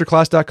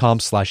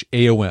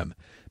masterclass.com/AOM.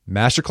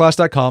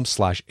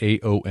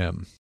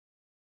 masterclass.com/AOM.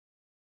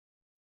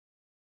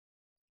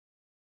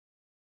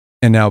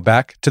 And now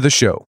back to the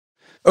show.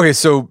 Okay,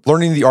 so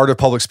learning the art of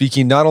public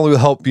speaking not only will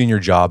help you in your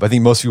job. I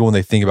think most people, when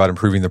they think about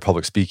improving their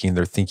public speaking,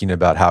 they're thinking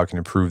about how it can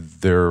improve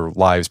their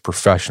lives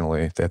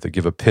professionally. They have to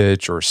give a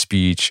pitch or a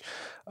speech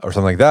or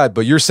something like that.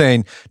 But you're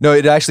saying, no,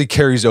 it actually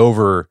carries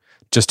over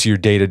just to your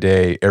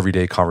day-to-day,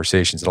 everyday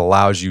conversations. It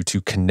allows you to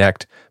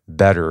connect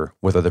better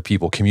with other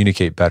people,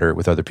 communicate better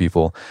with other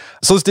people.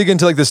 So let's dig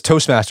into like this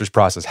Toastmasters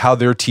process, how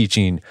they're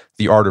teaching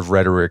the art of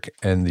rhetoric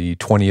in the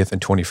 20th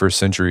and 21st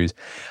centuries.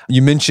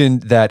 You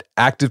mentioned that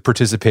active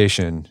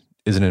participation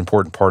is an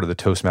important part of the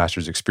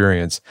Toastmasters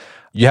experience.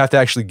 You have to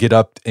actually get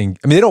up and,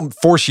 they don't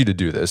force you to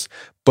do this,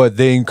 but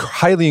they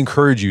highly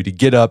encourage you to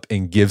get up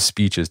and give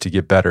speeches to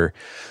get better.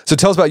 So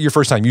tell us about your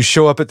first time. You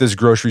show up at this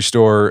grocery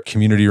store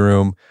community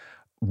room.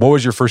 What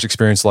was your first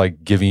experience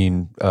like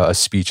giving a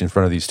speech in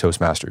front of these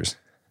Toastmasters?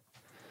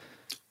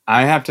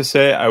 I have to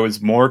say I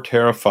was more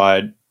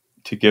terrified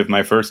to give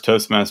my first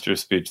Toastmasters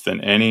speech than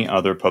any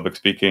other public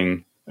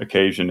speaking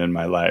occasion in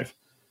my life.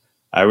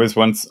 I was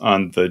once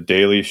on The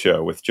Daily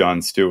Show with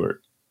Jon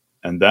Stewart,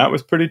 and that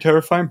was pretty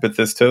terrifying. But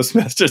this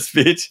Toastmaster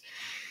speech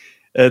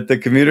at the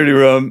community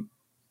room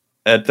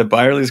at the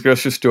Byerly's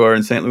grocery store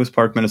in St. Louis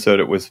Park,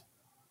 Minnesota, was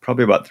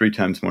probably about 3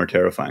 times more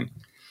terrifying.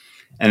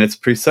 And it's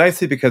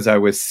precisely because I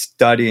was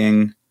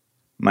studying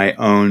my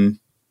own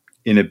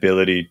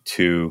inability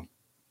to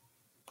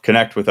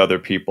connect with other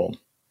people.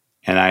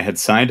 And I had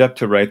signed up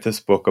to write this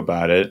book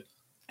about it,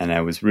 and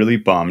I was really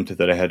bummed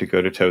that I had to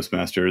go to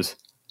Toastmasters,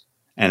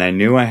 and I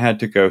knew I had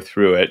to go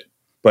through it.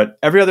 But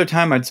every other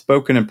time I'd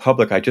spoken in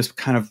public, I just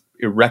kind of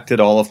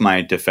erected all of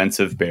my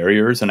defensive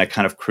barriers, and I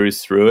kind of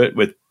cruised through it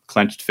with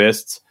clenched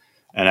fists,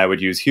 and I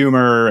would use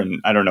humor,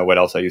 and I don't know what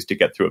else I used to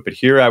get through it. But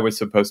here I was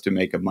supposed to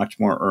make a much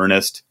more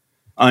earnest,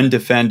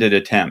 undefended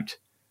attempt.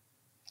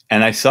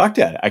 And I sucked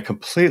at it. I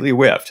completely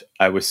whiffed.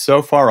 I was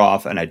so far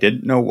off, and I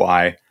didn't know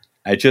why.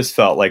 I just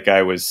felt like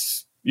I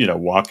was,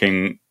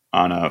 walking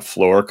on a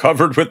floor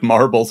covered with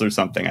marbles or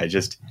something.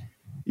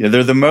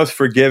 They're the most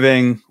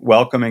forgiving,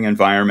 welcoming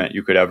environment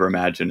you could ever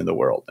imagine in the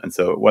world. And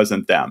so it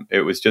wasn't them.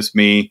 It was just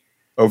me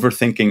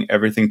overthinking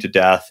everything to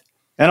death,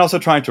 and also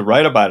trying to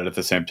write about it at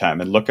the same time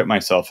and look at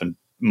myself and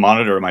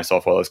monitor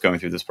myself while I was going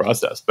through this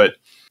process. But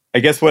I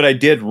guess what I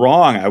did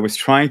wrong, I was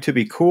trying to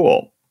be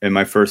cool in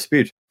my first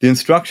speech. The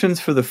instructions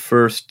for the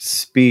first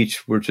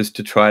speech were just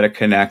to try to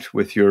connect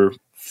with your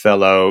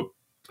fellow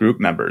group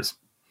members.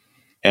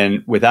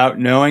 And without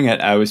knowing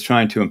it, I was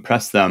trying to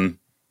impress them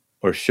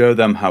or show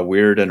them how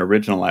weird and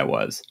original I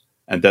was.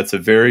 And that's a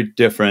very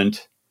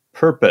different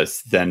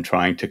purpose than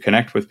trying to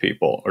connect with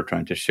people or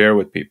trying to share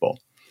with people.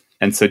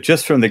 And so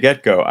just from the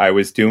get-go, I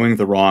was doing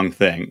the wrong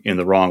thing in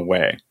the wrong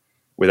way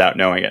without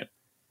knowing it.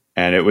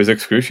 And it was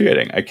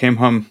excruciating. I came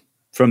home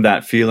from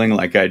that feeling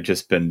like I'd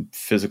just been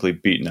physically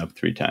beaten up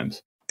 3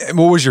 times. And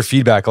what was your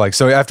feedback like?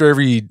 So after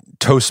every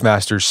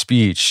Toastmasters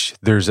speech,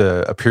 there's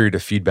a period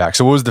of feedback.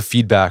 So what was the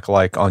feedback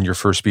like on your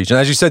first speech? And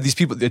as you said, these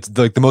people, it's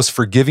like the most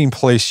forgiving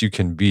place you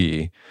can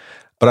be.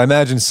 But I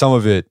imagine some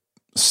of it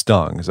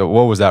stung. So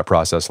what was that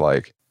process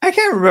like? I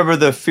can't remember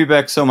the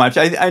feedback so much.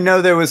 I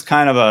know there was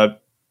kind of a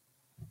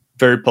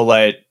very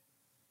polite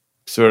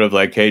sort of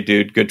like, hey,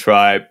 dude, good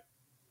try.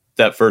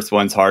 That first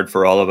one's hard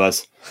for all of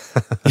us.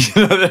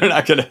 They're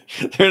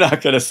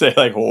not gonna say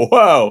like,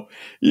 whoa,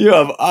 you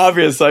have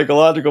obvious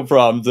psychological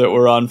problems that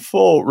were on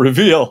full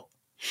reveal.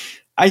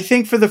 I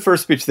think for the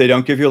first speech, they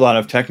don't give you a lot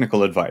of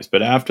technical advice,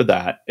 but after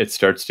that, it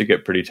starts to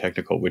get pretty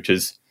technical, which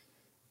is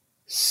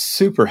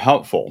super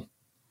helpful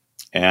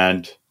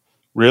and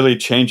really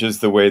changes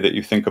the way that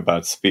you think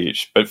about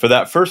speech. But for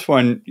that first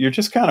one, you're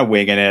just kind of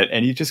winging it,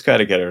 and you just got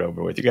to get it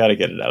over with. You got to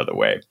get it out of the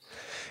way.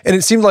 And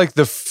it seemed like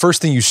the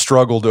first thing you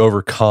struggled to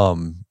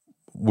overcome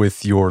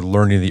with your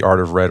learning the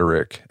art of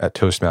rhetoric at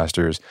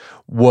Toastmasters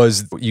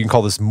was, you can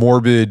call this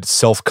morbid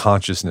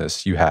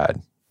self-consciousness you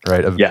had,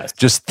 right? Of yes.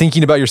 Just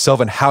thinking about yourself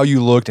and how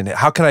you looked and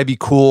how can I be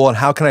cool and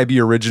how can I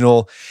be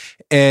original?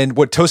 And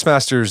what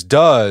Toastmasters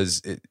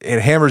does,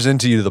 it hammers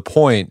into you to the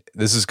point,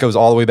 goes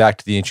all the way back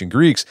to the ancient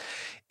Greeks,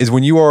 is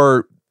when you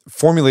are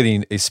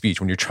formulating a speech,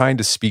 when you're trying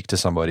to speak to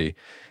somebody,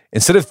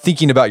 instead of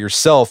thinking about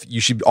yourself, you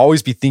should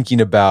always be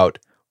thinking about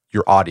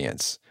your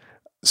audience.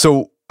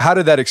 So how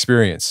did that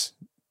experience,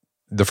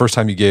 the first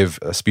time you gave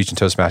a speech in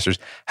Toastmasters,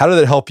 how did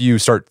that help you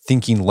start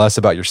thinking less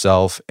about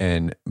yourself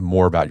and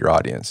more about your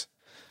audience?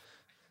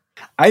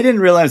 I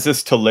didn't realize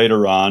this till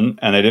later on,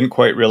 and I didn't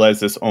quite realize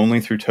this only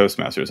through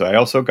Toastmasters. I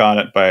also got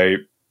it by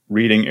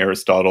reading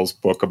Aristotle's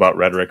book about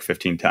rhetoric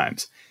 15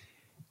 times.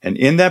 And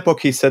in that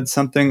book, he said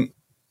something,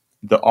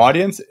 the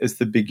audience is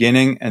the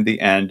beginning and the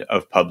end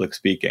of public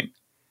speaking.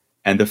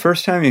 And the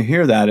first time you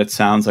hear that, it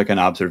sounds like an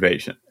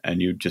observation,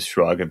 and you just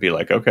shrug and be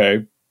like,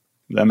 okay,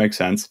 that makes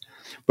sense.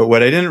 But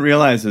what I didn't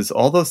realize is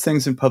all those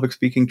things in public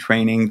speaking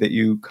training that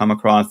you come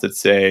across that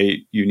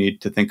say you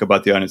need to think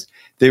about the audience,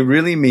 they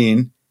really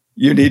mean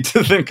you need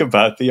to think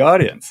about the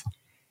audience.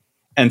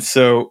 And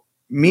so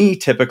me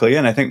typically,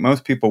 and I think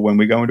most people, when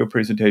we go into a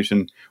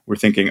presentation, we're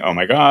thinking, oh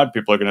my God,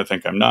 people are going to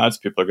think I'm nuts.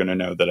 People are going to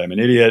know that I'm an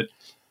idiot.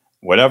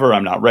 Whatever,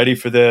 I'm not ready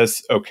for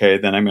this. Okay,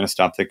 then I'm going to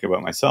stop thinking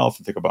about myself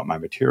and think about my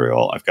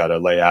material. I've got to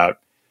lay out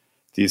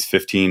these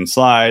 15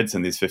 slides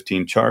and these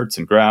 15 charts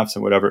and graphs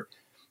and whatever.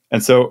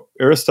 And so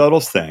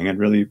Aristotle's thing, and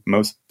really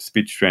most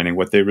speech training,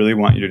 what they really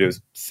want you to do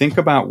is think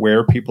about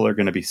where people are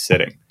going to be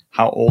sitting.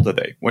 How old are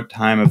they? What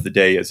time of the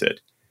day is it?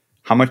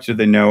 How much do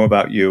they know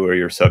about you or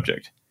your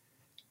subject?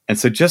 And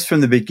so just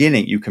from the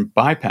beginning, you can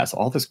bypass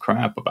all this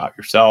crap about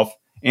yourself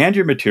and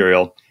your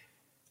material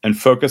and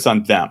focus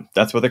on them.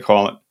 That's what they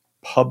call it,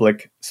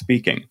 public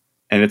speaking.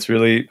 And it's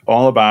really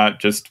all about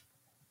just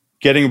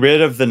getting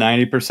rid of the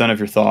 90% of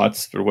your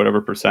thoughts, or whatever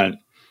percent,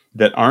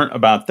 that aren't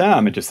about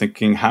them, and just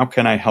thinking, how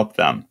can I help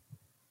them?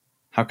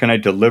 How can I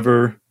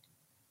deliver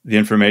the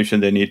information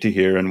they need to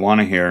hear and want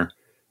to hear,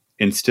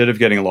 instead of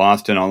getting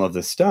lost in all of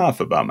this stuff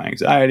about my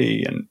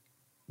anxiety and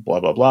blah,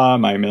 blah, blah,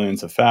 my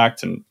millions of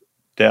facts and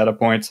data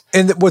points.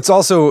 And what's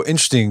also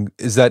interesting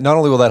is that not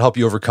only will that help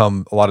you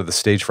overcome a lot of the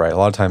stage fright, a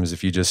lot of times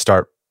if you just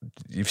start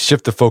you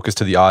shift the focus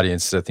to the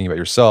audience instead of thinking about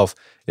yourself,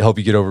 it'll help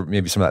you get over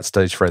maybe some of that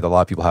stage fright that a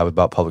lot of people have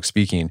about public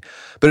speaking.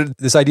 But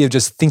this idea of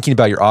just thinking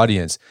about your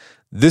audience,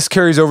 this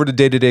carries over to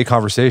day-to-day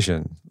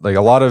conversation. Like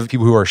a lot of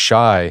people who are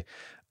shy,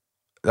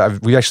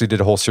 we actually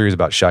did a whole series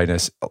about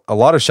shyness. A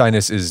lot of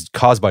shyness is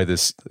caused by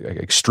this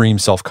extreme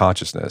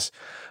self-consciousness.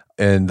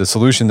 And the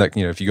solution that,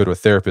 if you go to a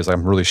therapist,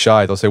 I'm really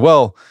shy, they'll say,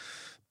 well,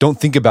 don't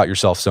think about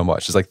yourself so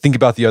much. It's like, think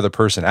about the other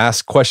person,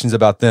 ask questions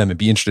about them and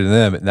be interested in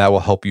them. And that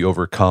will help you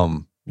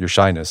overcome your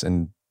shyness.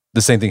 And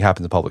the same thing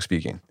happens in public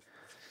speaking.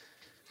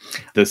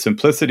 The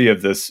simplicity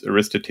of this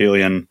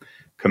Aristotelian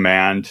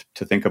command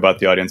to think about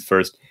the audience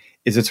first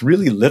is it's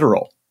really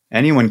literal.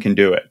 Anyone can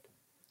do it.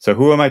 So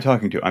who am I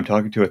talking to? I'm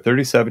talking to a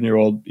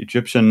 37-year-old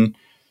Egyptian,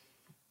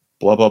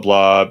 blah, blah,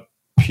 blah,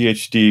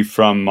 PhD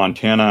from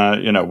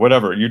Montana,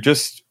 whatever.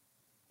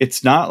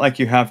 It's not like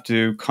you have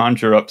to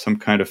conjure up some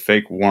kind of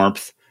fake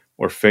warmth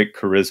or fake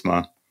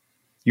charisma.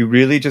 You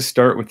really just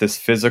start with this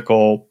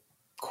physical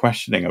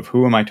questioning of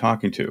who am I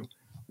talking to?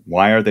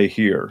 Why are they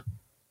here?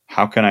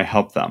 How can I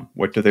help them?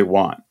 What do they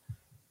want?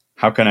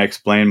 How can I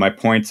explain my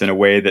points in a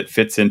way that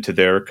fits into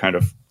their kind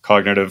of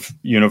cognitive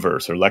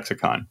universe or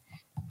lexicon?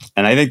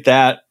 And I think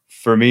that,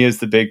 for me, is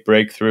the big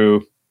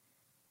breakthrough.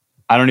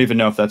 I don't even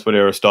know if that's what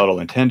Aristotle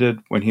intended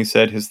when he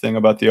said his thing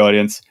about the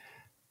audience,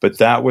 but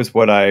that was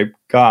what I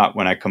got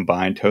when I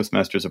combined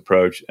Toastmasters'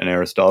 approach and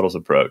Aristotle's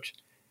approach.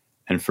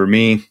 And for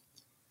me,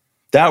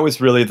 that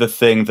was really the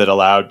thing that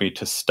allowed me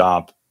to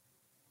stop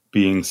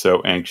being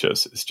so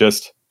anxious. It's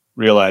just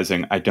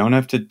realizing I don't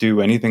have to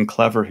do anything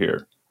clever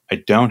here. I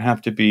don't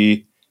have to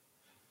be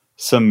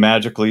some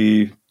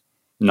magically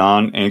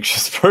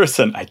non-anxious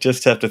person. I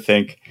just have to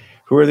think,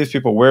 who are these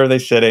people? Where are they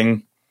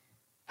sitting?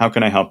 How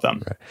can I help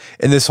them? Right.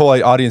 And this whole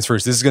audience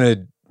first, this is going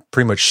to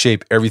pretty much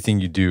shape everything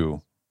you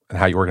do and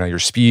how you organize your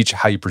speech,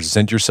 how you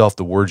present yourself,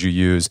 the words you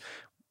use.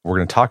 We're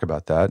going to talk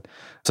about that.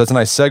 So that's a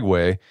nice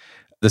segue,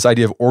 this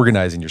idea of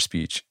organizing your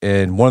speech.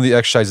 And one of the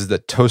exercises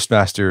that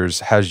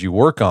Toastmasters has you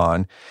work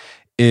on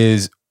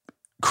is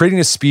creating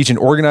a speech and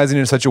organizing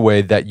it in such a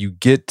way that you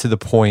get to the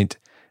point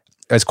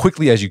as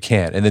quickly as you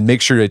can, and then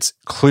make sure it's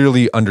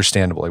clearly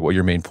understandable, like what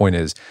your main point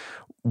is.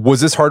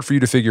 Was this hard for you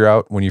to figure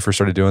out when you first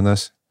started doing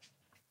this?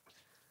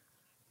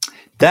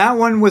 That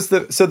one was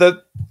the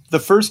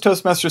first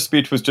Toastmaster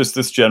speech was just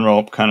this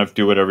general kind of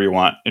do whatever you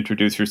want,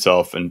 introduce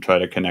yourself and try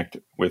to connect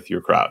with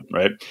your crowd,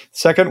 right?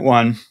 Second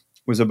one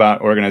was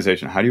about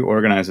organization. How do you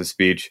organize a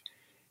speech?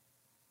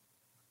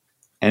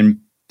 And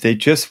they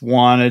just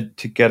wanted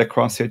to get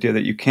across the idea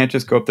that you can't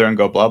just go up there and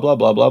go blah, blah,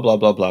 blah, blah, blah,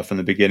 blah, blah from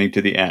the beginning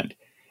to the end.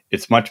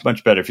 It's much,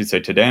 much better if you say,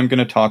 today I'm going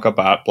to talk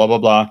about blah, blah,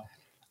 blah.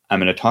 I'm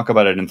going to talk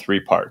about it in 3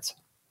 parts.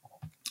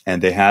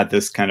 And they had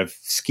this kind of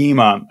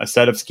schema, a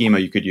set of schema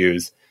you could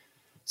use.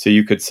 So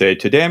you could say,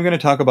 today I'm going to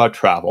talk about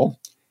travel,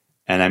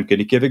 and I'm going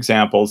to give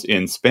examples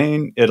in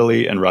Spain,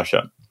 Italy, and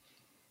Russia.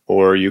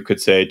 Or you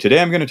could say,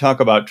 today I'm going to talk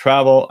about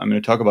travel. I'm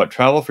going to talk about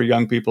travel for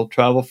young people,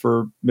 travel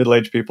for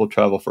middle-aged people,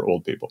 travel for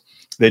old people.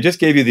 They just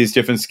gave you these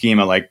different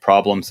schema like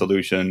problem,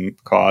 solution,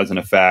 cause, and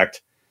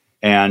effect.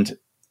 And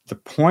the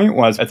point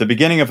was, at the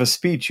beginning of a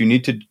speech, you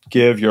need to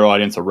give your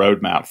audience a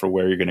roadmap for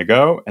where you're going to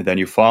go, and then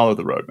you follow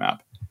the roadmap.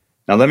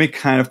 Now, let me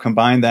kind of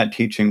combine that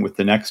teaching with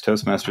the next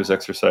Toastmasters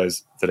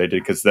exercise that I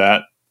did, because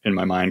that, in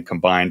my mind,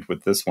 combined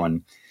with this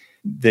one.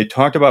 They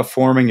talked about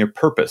forming your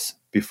purpose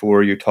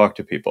before you talk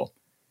to people.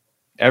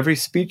 Every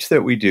speech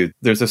that we do,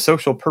 there's a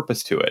social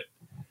purpose to it.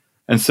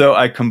 And so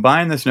I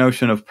combine this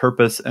notion of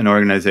purpose and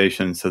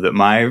organization so that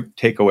my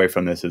takeaway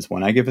from this is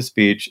when I give a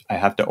speech, I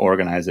have to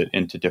organize it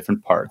into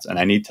different parts. And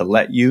I need to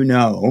let you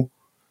know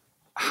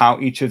how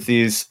each of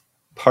these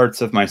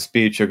parts of my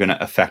speech are going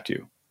to affect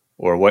you,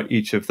 or what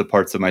each of the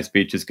parts of my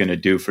speech is going to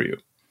do for you.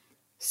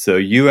 So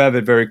you have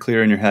it very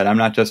clear in your head. I'm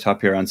not just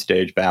up here on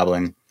stage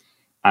babbling.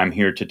 I'm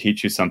here to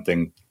teach you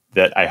something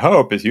that I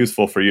hope is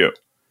useful for you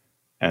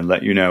and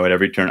let you know at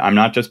every turn. I'm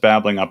not just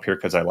babbling up here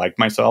because I like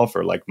myself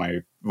or like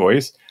my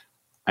voice.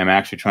 I'm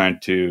actually trying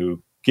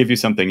to give you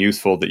something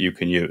useful that you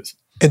can use.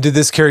 And did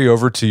this carry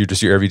over to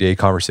your everyday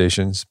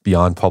conversations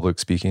beyond public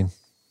speaking?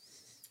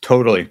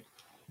 Totally.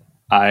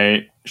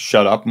 I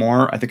shut up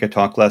more. I think I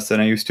talk less than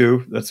I used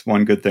to. That's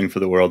one good thing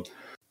for the world.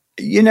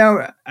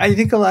 I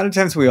think a lot of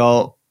times we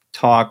all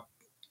talk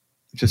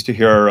just to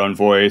hear our own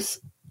voice,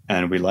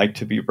 and we like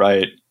to be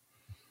right.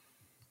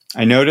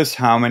 I notice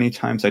how many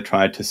times I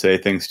tried to say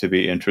things to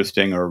be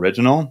interesting or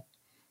original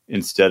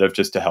instead of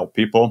just to help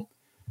people.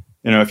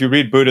 If you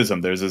read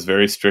Buddhism, there's this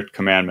very strict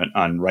commandment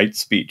on right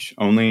speech.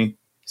 Only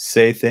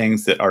say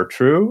things that are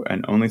true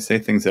and only say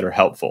things that are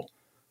helpful.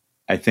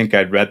 I think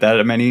I'd read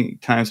that many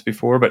times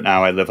before, but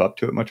now I live up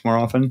to it much more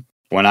often.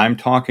 When I'm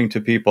talking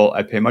to people,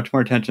 I pay much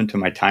more attention to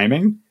my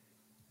timing.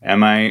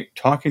 Am I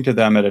talking to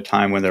them at a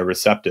time when they're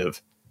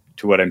receptive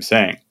to what I'm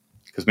saying?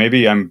 Because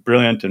maybe I'm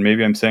brilliant and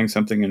maybe I'm saying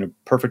something in a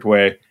perfect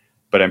way,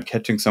 but I'm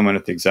catching someone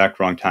at the exact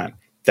wrong time.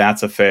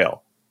 That's a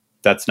fail.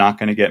 That's not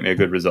going to get me a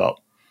good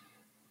result.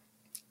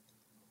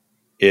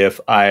 If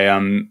I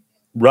am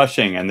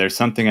rushing and there's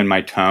something in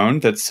my tone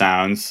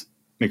that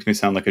makes me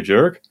sound like a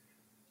jerk,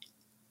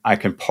 I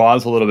can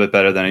pause a little bit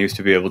better than I used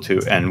to be able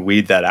to and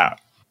weed that out.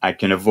 I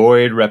can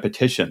avoid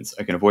repetitions.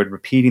 I can avoid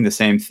repeating the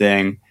same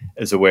thing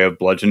as a way of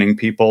bludgeoning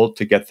people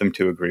to get them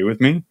to agree with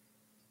me.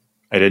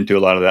 I didn't do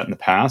a lot of that in the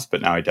past,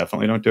 but now I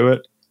definitely don't do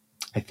it.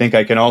 I think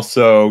I can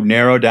also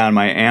narrow down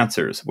my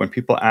answers. When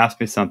people ask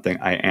me something,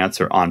 I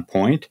answer on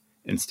point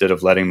instead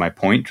of letting my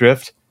point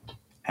drift.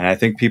 And I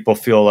think people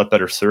feel a lot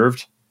better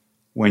served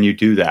when you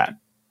do that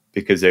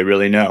because they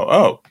really know,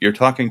 oh, you're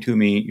talking to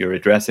me, you're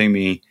addressing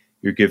me,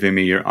 you're giving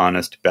me your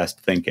honest best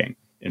thinking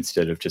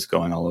instead of just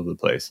going all over the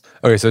place.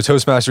 Okay, so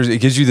Toastmasters, it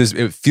gives you this,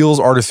 it feels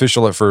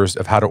artificial at first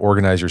of how to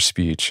organize your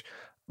speech.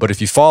 But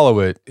if you follow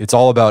it, it's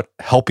all about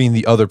helping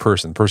the other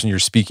person, the person you're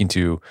speaking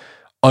to,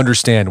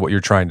 understand what you're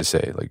trying to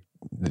say. Like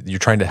you're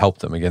trying to help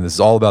them. Again, this is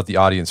all about the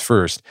audience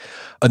first.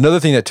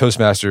 Another thing that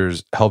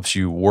Toastmasters helps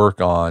you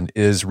work on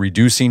is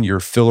reducing your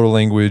filler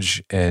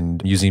language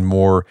and using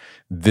more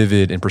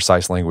vivid and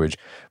precise language.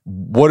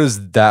 What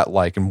is that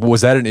like? And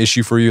was that an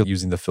issue for you,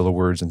 using the filler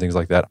words and things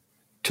like that?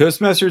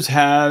 Toastmasters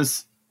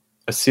has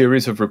a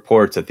series of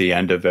reports at the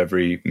end of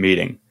every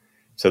meeting.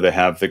 So they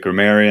have the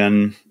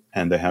grammarian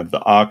and they have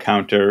the ah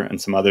counter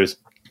and some others.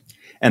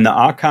 And the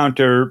ah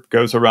counter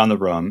goes around the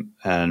room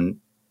and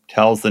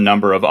tells the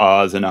number of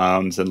ahs and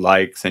ums and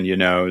likes and you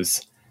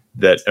knows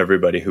that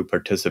everybody who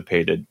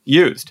participated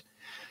used.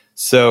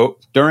 So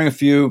during a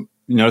few,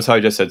 notice how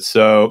I just said,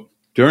 so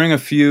during a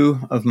few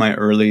of my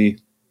early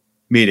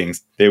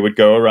meetings, they would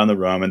go around the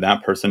room and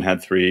that person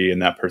had 3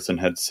 and that person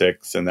had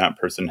 6 and that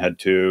person had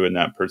 2 and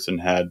that person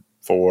had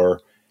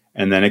 4.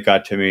 And then it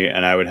got to me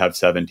and I would have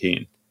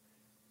 17.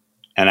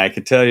 And I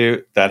can tell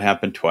you that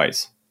happened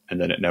twice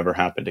and then it never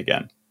happened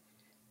again.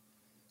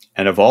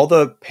 And of all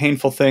the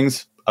painful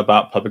things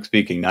about public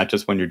speaking, not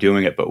just when you're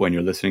doing it, but when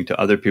you're listening to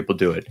other people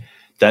do it,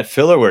 that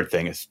filler word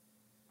thing it's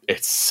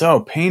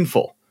so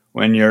painful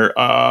when you're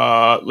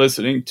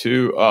listening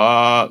to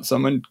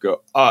someone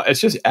go, it's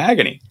just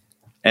agony.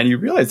 And you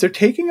realize they're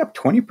taking up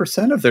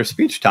 20% of their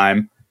speech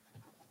time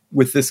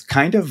with this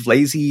kind of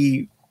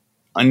lazy,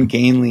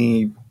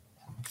 ungainly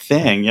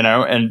thing,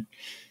 and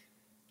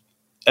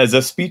as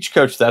a speech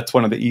coach, that's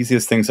one of the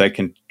easiest things I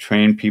can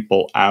train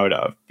people out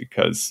of,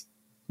 because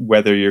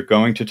whether you're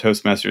going to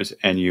Toastmasters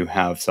and you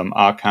have some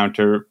ah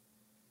counter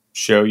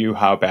show you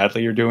how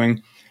badly you're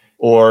doing,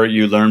 or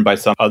you learn by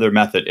some other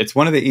method, it's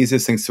one of the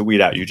easiest things to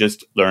weed out. You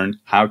just learn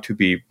how to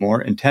be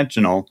more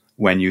intentional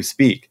when you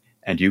speak,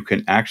 and you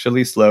can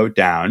actually slow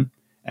down.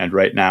 And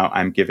right now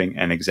I'm giving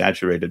an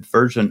exaggerated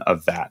version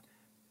of that,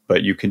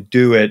 but you can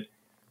do it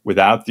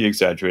without the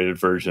exaggerated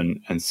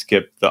version and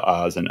skip the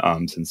ahs and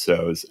ums and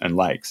so's and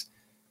likes.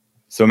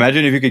 So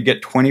imagine if you could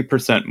get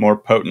 20% more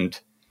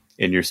potent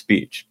in your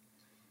speech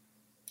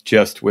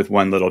just with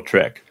one little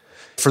trick.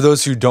 For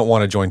those who don't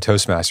want to join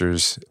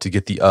Toastmasters to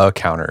get the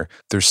counter,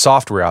 there's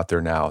software out there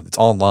now. It's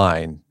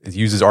online. It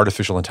uses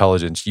artificial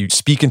intelligence. You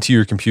speak into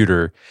your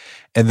computer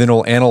and then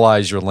it'll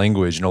analyze your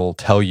language and it'll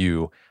tell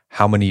you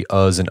how many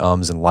uhs and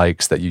ums and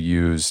likes that you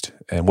used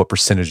and what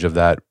percentage of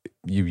that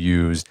you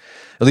used.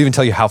 It'll even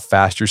tell you how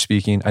fast you're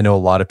speaking. I know a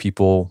lot of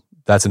people,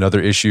 that's another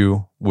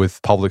issue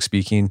with public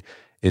speaking,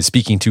 is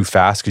speaking too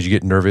fast because you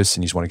get nervous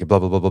and you just want to get blah,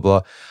 blah, blah, blah,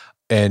 blah.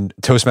 And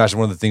Toastmasters,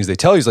 one of the things they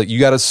tell you is like, you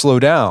got to slow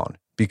down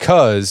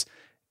because,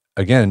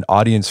 again,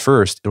 audience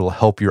first, it will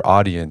help your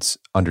audience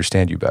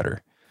understand you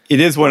better. It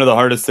is one of the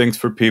hardest things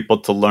for people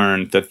to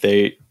learn,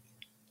 that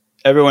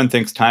everyone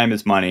thinks time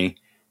is money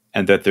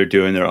and that they're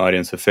doing their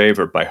audience a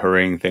favor by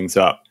hurrying things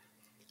up.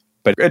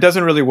 But it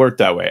doesn't really work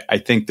that way. I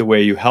think the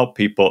way you help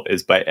people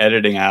is by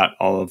editing out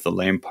all of the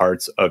lame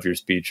parts of your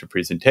speech or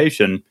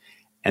presentation,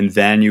 and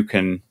then you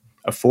can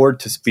afford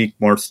to speak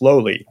more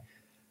slowly.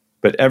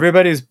 But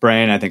everybody's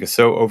brain, I think, is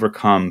so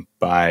overcome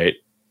by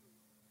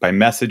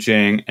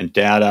messaging and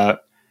data.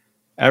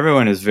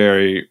 Everyone is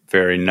very,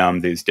 very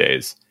numb these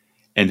days.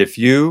 And if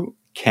you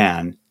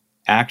can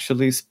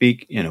actually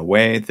speak in a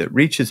way that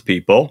reaches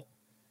people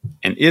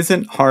and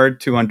isn't hard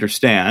to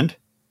understand,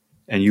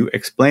 and you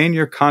explain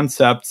your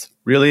concepts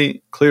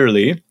really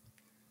clearly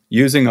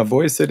using a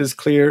voice that is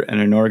clear and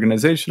an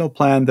organizational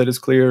plan that is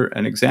clear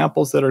and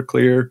examples that are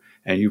clear,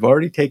 and you've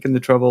already taken the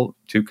trouble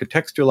to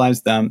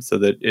contextualize them so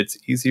that it's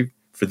easy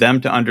for them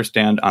to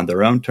understand on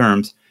their own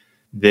terms,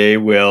 they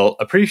will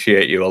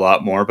appreciate you a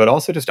lot more, but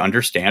also just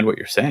understand what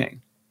you're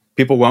saying.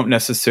 People won't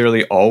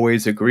necessarily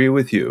always agree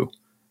with you,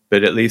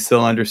 but at least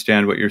they'll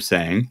understand what you're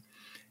saying.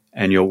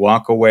 And you'll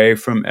walk away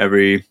from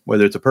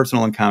whether it's a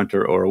personal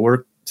encounter or a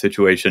work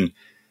situation,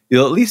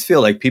 you'll at least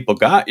feel like people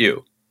got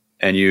you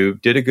and you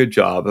did a good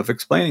job of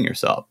explaining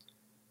yourself.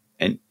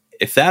 And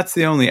if that's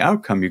the only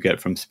outcome you get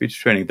from speech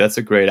training, that's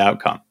a great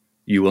outcome.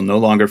 You will no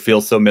longer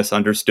feel so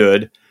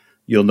misunderstood.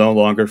 You'll no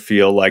longer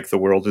feel like the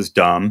world is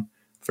dumb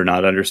for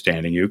not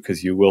understanding you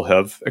because you will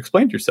have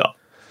explained yourself.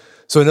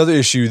 So another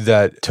issue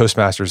that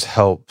Toastmasters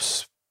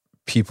helps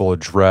people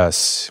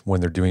address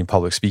when they're doing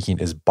public speaking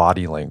is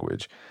body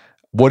language.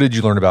 What did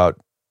you learn about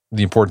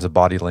the importance of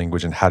body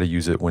language and how to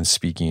use it when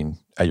speaking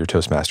at your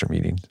Toastmaster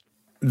meetings?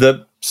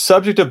 The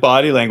subject of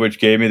body language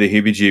gave me the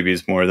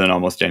heebie-jeebies more than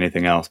almost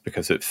anything else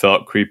because it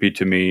felt creepy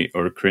to me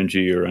or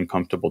cringy or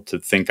uncomfortable to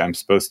think I'm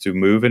supposed to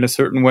move in a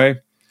certain way.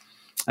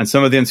 And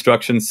some of the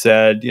instructions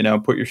said,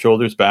 put your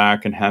shoulders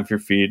back and have your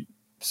feet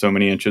so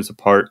many inches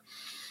apart.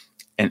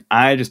 And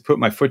I just put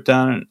my foot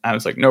down and I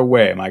was like, no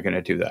way am I going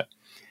to do that.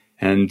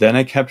 And then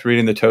I kept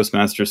reading the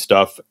Toastmasters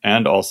stuff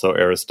and also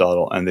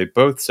Aristotle, and they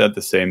both said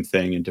the same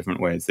thing in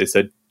different ways. They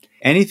said,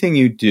 anything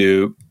you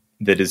do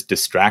that is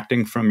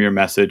distracting from your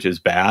message is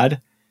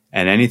bad,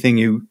 and anything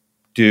you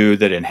do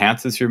that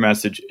enhances your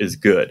message is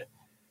good.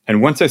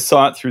 And once I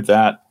saw it through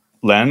that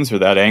lens or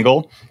that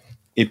angle,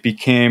 it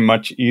became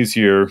much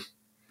easier,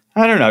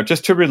 I don't know,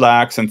 just to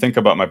relax and think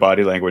about my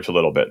body language a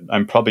little bit.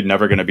 I'm probably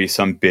never going to be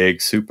some big,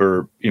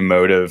 super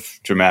emotive,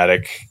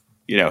 dramatic,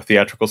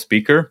 theatrical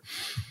speaker.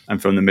 I'm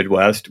from the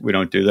Midwest. We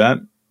don't do that.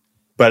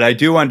 But I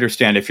do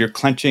understand if you're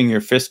clenching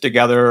your fists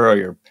together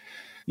or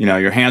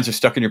your hands are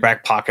stuck in your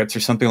back pockets or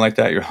something like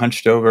that, you're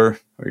hunched over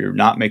or you're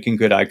not making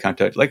good eye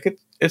contact,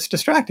 it's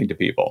distracting to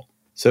people.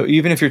 So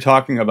even if you're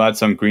talking about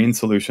some green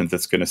solution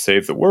that's going to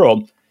save the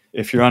world,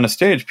 if you're on a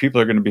stage, people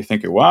are going to be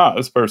thinking, wow,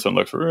 this person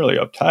looks really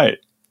uptight.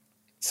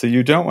 So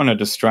you don't want to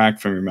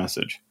distract from your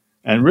message.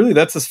 And really,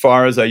 that's as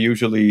far as I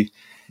usually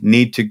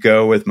need to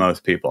go with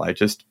most people.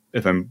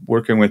 If I'm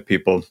working with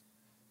people,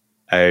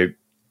 I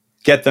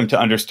get them to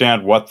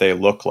understand what they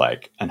look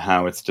like and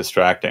how it's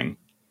distracting.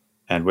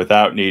 And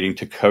without needing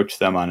to coach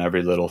them on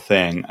every little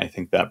thing, I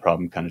think that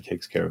problem kind of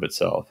takes care of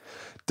itself.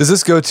 Does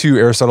this go to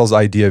Aristotle's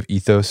idea of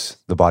ethos,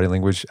 the body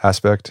language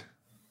aspect?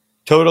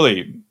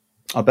 Totally.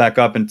 I'll back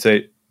up and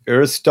say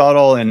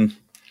Aristotle in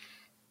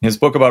his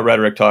book about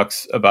rhetoric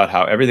talks about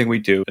how everything we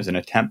do is an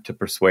attempt to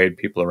persuade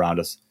people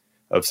around us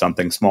of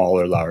something small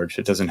or large.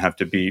 It doesn't have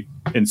to be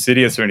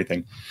insidious or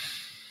anything.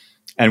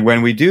 And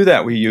when we do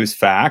that, we use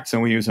facts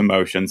and we use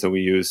emotions and we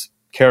use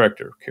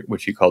character,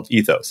 which he called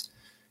ethos.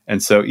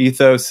 And so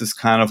ethos is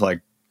kind of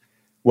like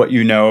what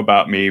you know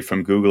about me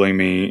from Googling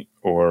me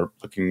or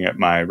looking at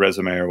my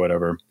resume or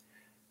whatever.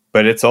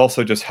 But it's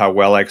also just how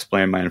well I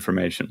explain my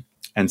information.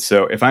 And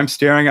so if I'm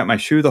staring at my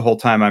shoe the whole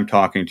time I'm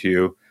talking to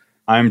you,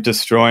 I'm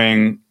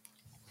destroying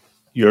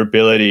your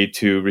ability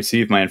to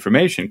receive my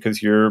information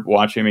because you're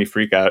watching me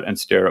freak out and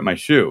stare at my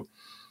shoe.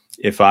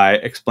 If I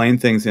explain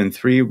things in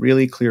 3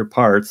 really clear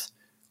parts,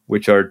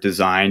 which are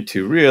designed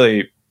to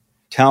really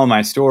tell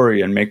my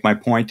story and make my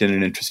point in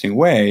an interesting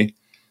way,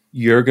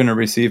 you're going to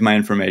receive my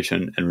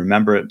information and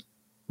remember it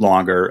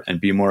longer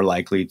and be more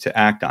likely to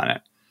act on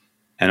it.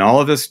 And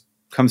all of this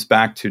comes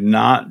back to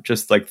not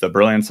just like the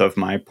brilliance of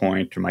my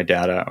point or my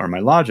data or my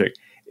logic.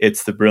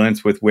 It's the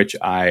brilliance with which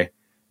I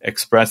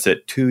express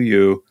it to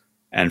you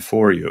and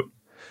for you.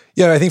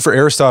 Yeah, I think for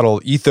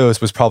Aristotle, ethos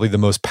was probably the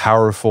most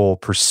powerful,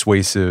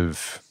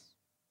 persuasive,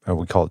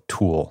 we call it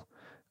tool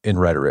in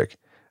rhetoric.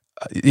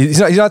 He's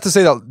not to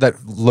say that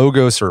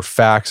logos or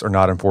facts are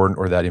not important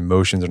or that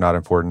emotions are not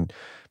important.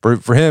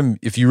 But for him,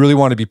 if you really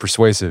want to be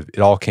persuasive, it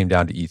all came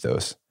down to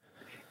ethos.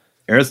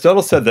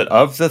 Aristotle said that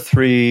of the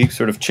 3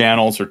 sort of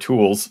channels or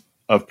tools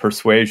of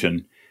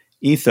persuasion,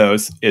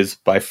 ethos is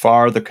by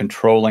far the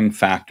controlling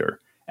factor.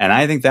 And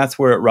I think that's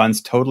where it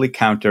runs totally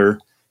counter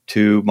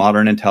to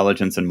modern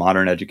intelligence and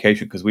modern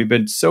education, because we've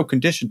been so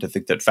conditioned to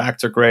think that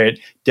facts are great,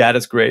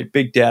 data's great,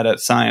 big data,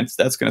 science,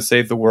 that's going to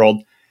save the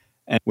world.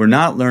 And we're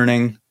not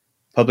learning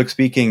public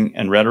speaking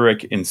and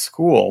rhetoric in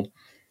school.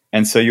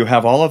 And so you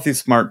have all of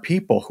these smart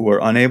people who are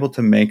unable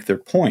to make their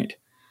point.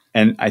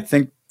 And I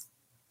think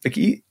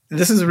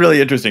this is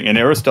really interesting. In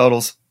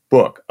Aristotle's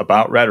book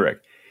about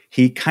rhetoric,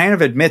 he kind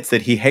of admits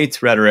that he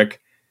hates rhetoric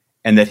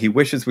and that he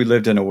wishes we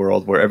lived in a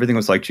world where everything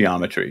was like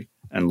geometry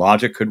and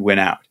logic could win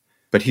out.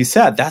 But he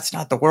said, that's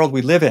not the world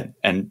we live in.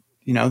 And,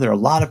 there are a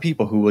lot of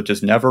people who will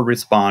just never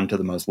respond to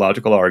the most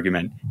logical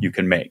argument you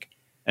can make.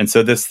 And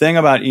so this thing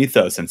about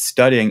ethos and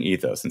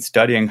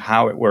studying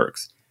how it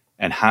works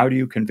and how do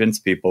you convince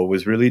people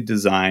was really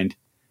designed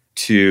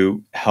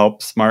to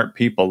help smart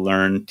people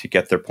learn to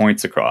get their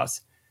points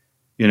across.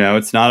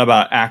 It's not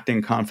about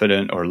acting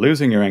confident or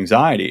losing your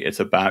anxiety. It's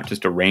about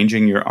just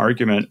arranging your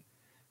argument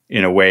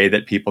in a way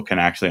that people can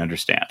actually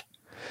understand.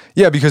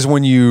 Yeah, because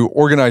when you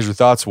organize your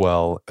thoughts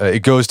well,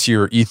 it goes to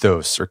your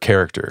ethos or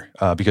character.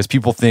 Because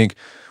people think,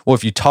 well,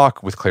 if you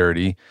talk with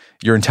clarity,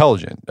 you're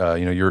intelligent.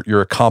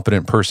 You're a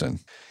competent person.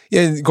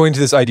 Yeah, going to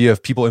this idea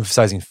of people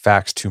emphasizing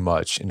facts too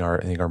much in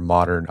our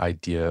modern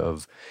idea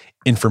of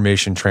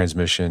information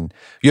transmission.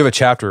 You have a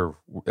chapter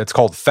that's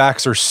called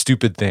 "Facts Are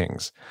Stupid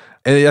Things,"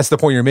 and that's the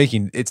point you're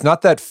making. It's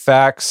not that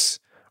facts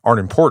aren't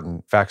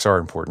important. Facts are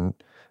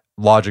important.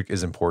 Logic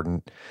is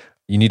important.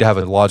 You need to have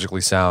a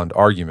logically sound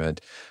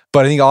argument.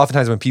 But I think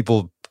oftentimes when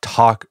people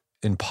talk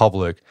in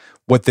public,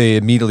 what they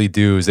immediately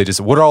do is they just,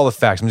 what are all the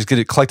facts? I'm just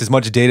going to collect as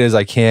much data as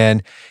I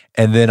can,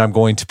 and then I'm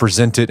going to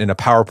present it in a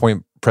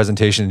PowerPoint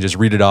presentation and just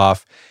read it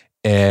off,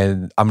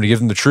 and I'm going to give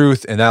them the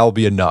truth, and that will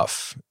be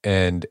enough.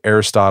 And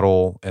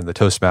Aristotle and the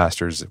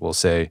Toastmasters will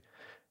say,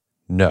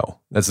 no,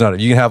 that's not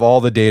it. You can have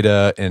all the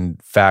data and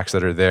facts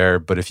that are there,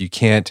 but if you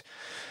can't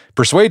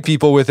persuade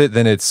people with it,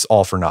 then it's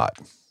all for naught.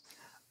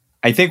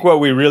 I think what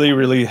we really,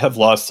 really have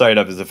lost sight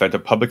of is the fact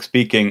that public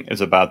speaking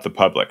is about the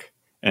public.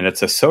 And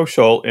it's a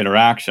social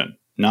interaction,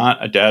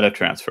 not a data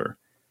transfer.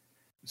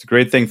 It's a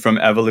great thing from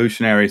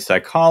Evolutionary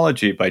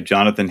Psychology by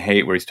Jonathan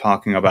Haidt, where he's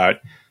talking about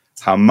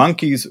how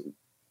monkeys,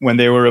 when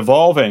they were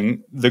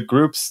evolving, the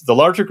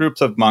larger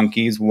groups of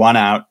monkeys won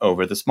out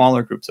over the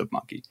smaller groups of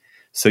monkeys.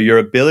 So your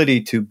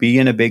ability to be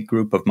in a big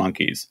group of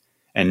monkeys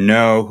and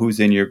know who's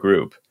in your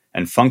group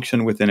and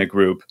function within a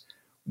group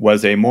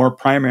was a more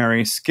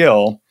primary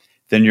skill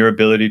than your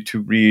ability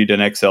to read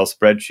an Excel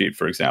spreadsheet,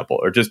 for example,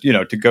 or just,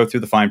 to go through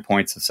the fine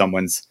points of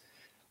someone's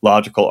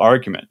logical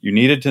argument. You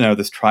needed to know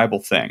this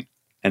tribal thing.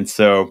 And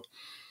so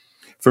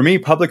for me,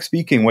 public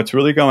speaking, what's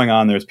really going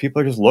on there is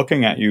people are just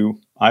looking at you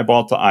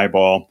eyeball to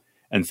eyeball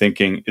and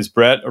thinking, is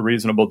Brett a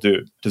reasonable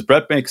dude? Does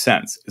Brett make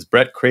sense? Is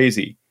Brett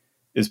crazy?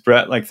 Is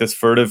Brett like this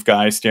furtive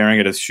guy staring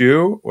at his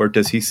shoe? Or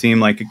does he seem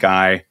like a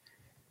guy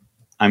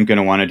I'm going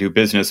to want to do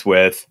business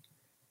with?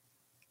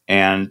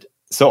 And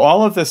so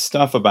all of this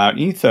stuff about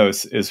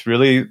ethos is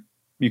really,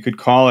 you could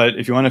call it,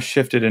 if you want to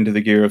shift it into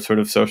the gear of sort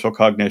of social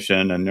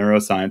cognition and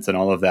neuroscience and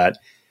all of that,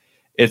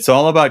 it's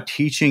all about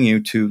teaching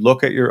you to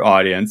look at your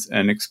audience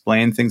and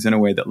explain things in a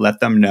way that let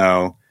them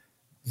know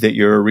that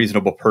you're a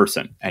reasonable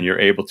person and you're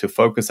able to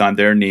focus on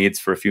their needs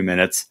for a few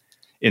minutes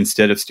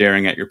instead of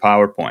staring at your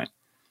PowerPoint.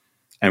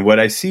 And what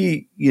I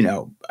see,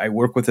 I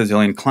work with a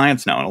zillion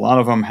clients now, and a lot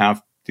of them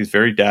have these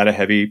very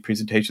data-heavy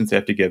presentations they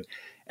have to give,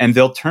 and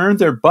they'll turn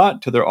their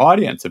butt to their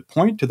audience and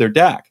point to their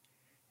deck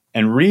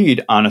and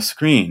read on a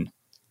screen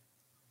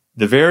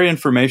the very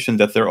information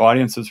that their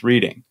audience is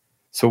reading.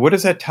 So what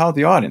does that tell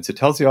the audience? It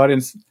tells the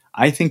audience,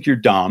 I think you're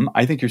dumb.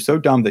 I think you're so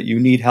dumb that you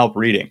need help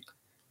reading.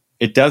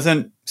 It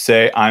doesn't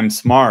say, I'm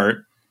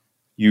smart.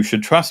 You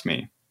should trust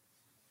me.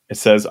 It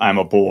says, I'm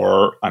a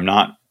bore. I'm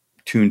not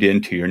tuned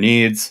into your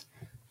needs.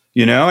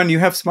 And you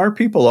have smart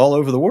people all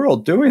over the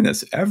world doing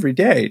this every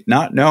day,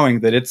 not knowing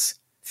that it's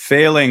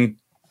failing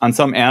on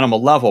some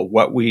animal level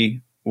what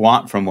we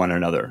want from one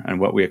another and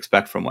what we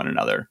expect from one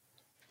another.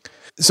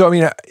 So,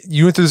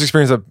 you went through this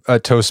experience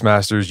at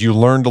Toastmasters. You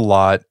learned a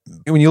lot.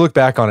 When you look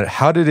back on it,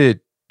 how did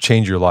it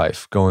change your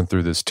life going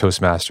through this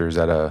Toastmasters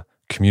at a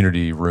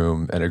community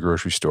room at a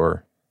grocery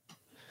store?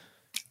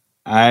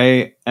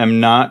 I am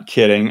not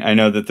kidding. I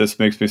know that this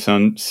makes me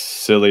sound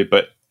silly,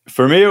 but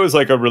for me, it was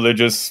like a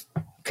religious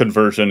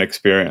conversion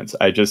experience.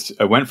 I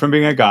went from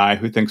being a guy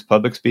who thinks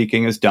public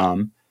speaking is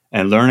dumb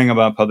and learning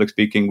about public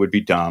speaking would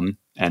be dumb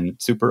and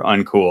super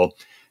uncool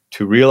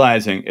to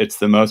realizing it's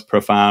the most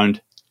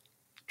profound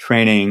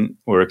training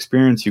or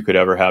experience you could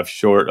ever have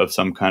short of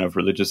some kind of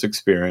religious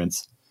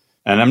experience.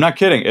 And I'm not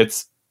kidding.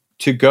 It's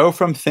to go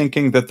from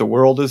thinking that the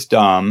world is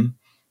dumb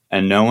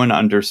and no one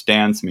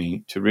understands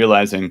me to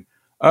realizing,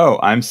 oh,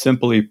 I'm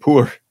simply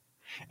poor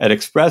at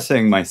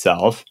expressing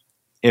myself.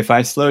 If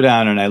I slow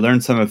down and I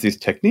learn some of these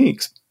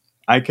techniques,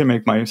 I can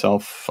make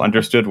myself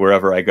understood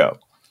wherever I go.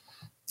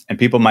 And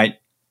people might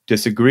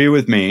disagree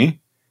with me,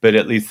 but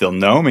at least they'll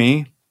know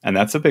me. And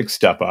that's a big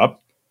step up.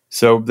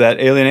 So that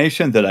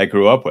alienation that I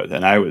grew up with,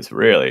 and I was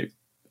really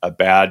a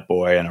bad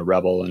boy and a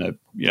rebel, and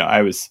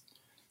I was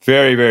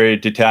very, very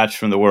detached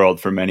from the world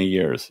for many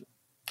years.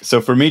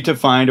 So for me to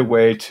find a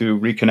way to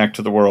reconnect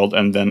to the world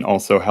and then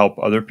also help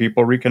other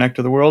people reconnect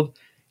to the world,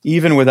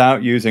 even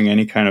without using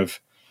any kind of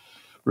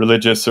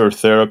religious or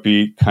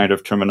therapy kind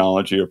of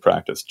terminology or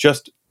practice,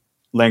 just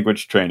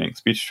language training,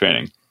 speech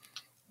training,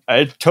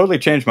 it totally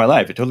changed my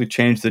life. It totally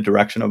changed the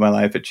direction of my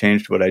life. It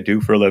changed what I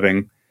do for a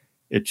living.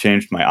 It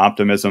changed my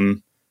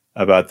optimism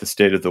about the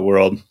state of the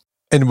world.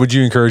 And would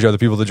you encourage other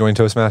people to join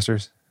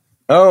Toastmasters?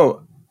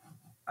 Oh,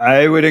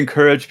 I would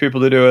encourage people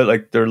to do it.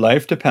 Like, their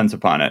life depends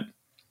upon it.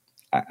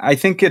 I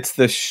think it's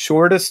the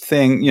shortest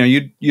thing.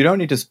 You don't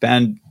need to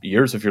spend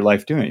years of your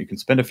life doing it. You can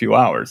spend a few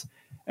hours,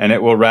 and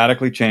it will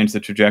radically change the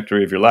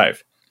trajectory of your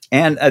life.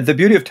 And the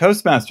beauty of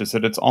Toastmasters is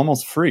that it's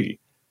almost free.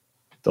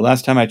 The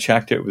last time I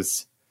checked, it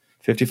was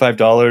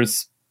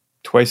 $55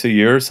 twice a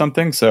year or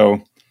something.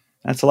 So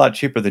that's a lot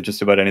cheaper than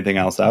just about anything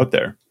else out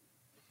there.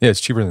 Yeah,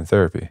 it's cheaper than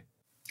therapy.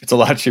 It's a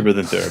lot cheaper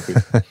than therapy.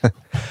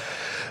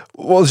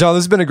 Well, John,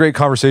 this has been a great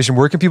conversation.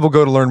 Where can people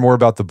go to learn more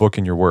about the book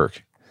and your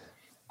work?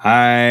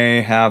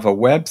 I have a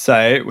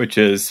website, which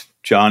is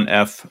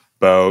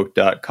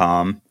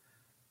johnfbow.com.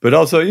 But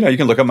also, you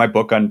can look up my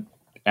book on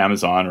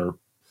Amazon or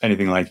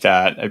anything like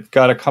that. I've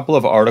got a couple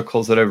of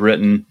articles that I've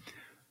written.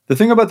 The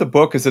thing about the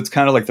book is it's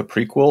kind of like the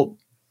prequel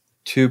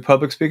to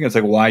public speaking. It's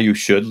like why you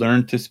should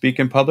learn to speak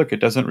in public. It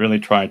doesn't really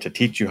try to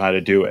teach you how to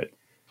do it.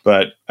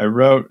 But I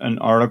wrote an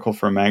article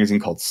for a magazine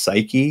called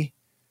Psyche,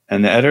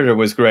 and the editor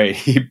was great.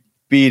 He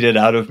beat it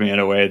out of me in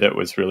a way that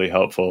was really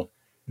helpful,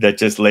 that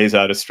just lays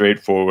out a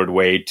straightforward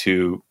way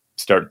to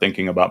start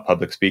thinking about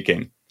public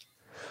speaking.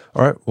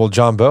 All right. Well,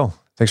 John Bow,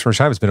 thanks for your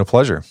time. It's been a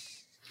pleasure.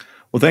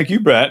 Well, thank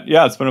you, Brett.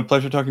 Yeah, it's been a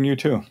pleasure talking to you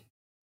too.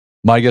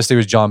 My guest today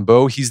was John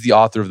Bow. He's the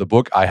author of the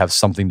book, I Have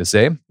Something to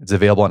Say. It's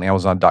available on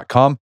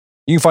Amazon.com.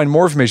 You can find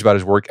more information about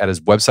his work at his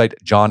website,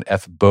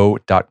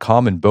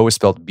 johnfbow.com, and Bow is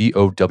spelled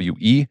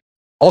B-O-W-E.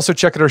 Also,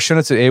 check out our show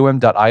notes at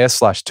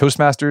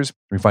aom.is/Toastmasters,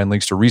 where you find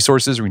links to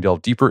resources where we can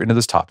delve deeper into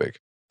this topic.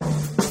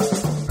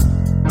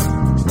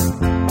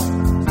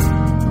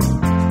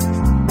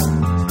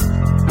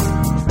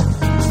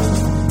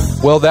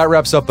 Well, that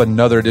wraps up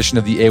another edition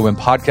of the AOM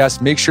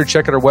podcast. Make sure to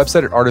check out our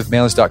website at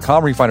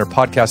artofmanliness.com, where you find our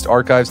podcast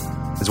archives,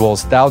 as well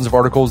as thousands of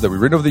articles that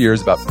we've written over the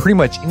years about pretty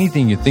much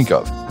anything you think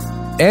of.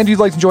 And if you'd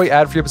like to enjoy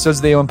ad-free episodes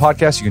of the AOM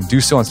podcast, you can do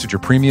so on Stitcher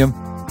Premium.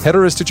 Head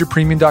over to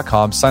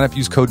StitcherPremium.com, sign up,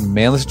 use code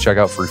MANLISS at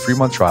checkout for a free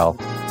month trial.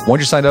 Once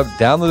you're signed up,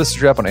 download the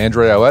Stitcher app on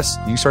Android or iOS,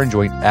 and you can start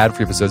enjoying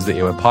ad-free episodes of the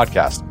AOM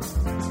podcast.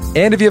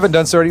 And if you haven't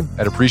done so already,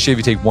 I'd appreciate if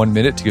you take 1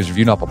 minute to give us a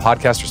review on Apple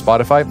Podcasts or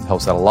Spotify. It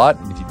helps out a lot.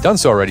 And if you've done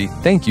so already,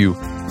 thank you.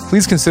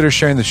 Please consider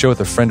sharing the show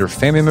with a friend or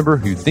family member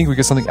who you think would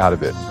get something out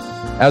of it.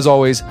 As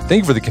always,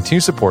 thank you for the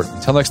continued support.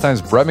 Until next time,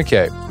 it's Brett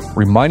McKay,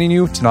 reminding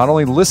you to not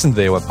only listen to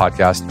the AOM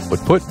podcast, but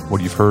put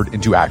what you've heard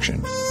into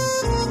action.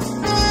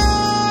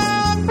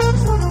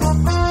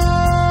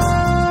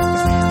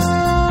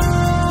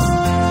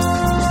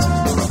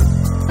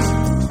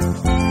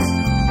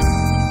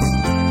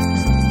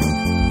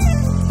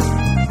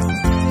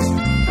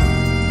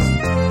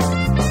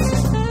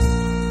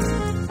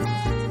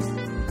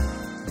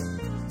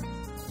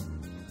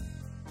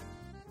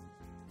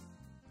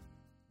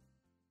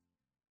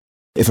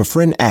 If a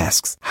friend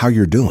asks how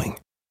you're doing,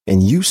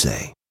 and you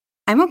say,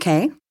 I'm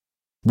okay.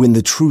 when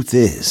the truth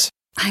is,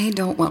 I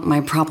don't want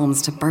my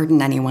problems to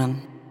burden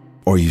anyone.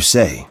 or you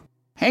say,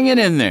 Hang it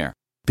in there.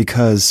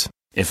 because,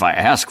 If I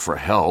ask for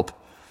help,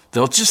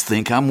 they'll just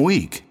think I'm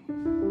weak.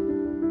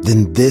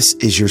 then this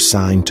is your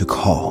sign to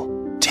call,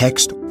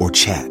 text, or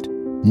chat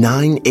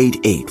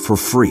 988 for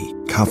free,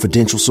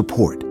 confidential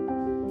support.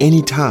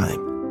 Anytime.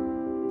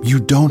 You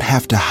don't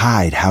have to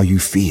hide how you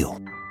feel.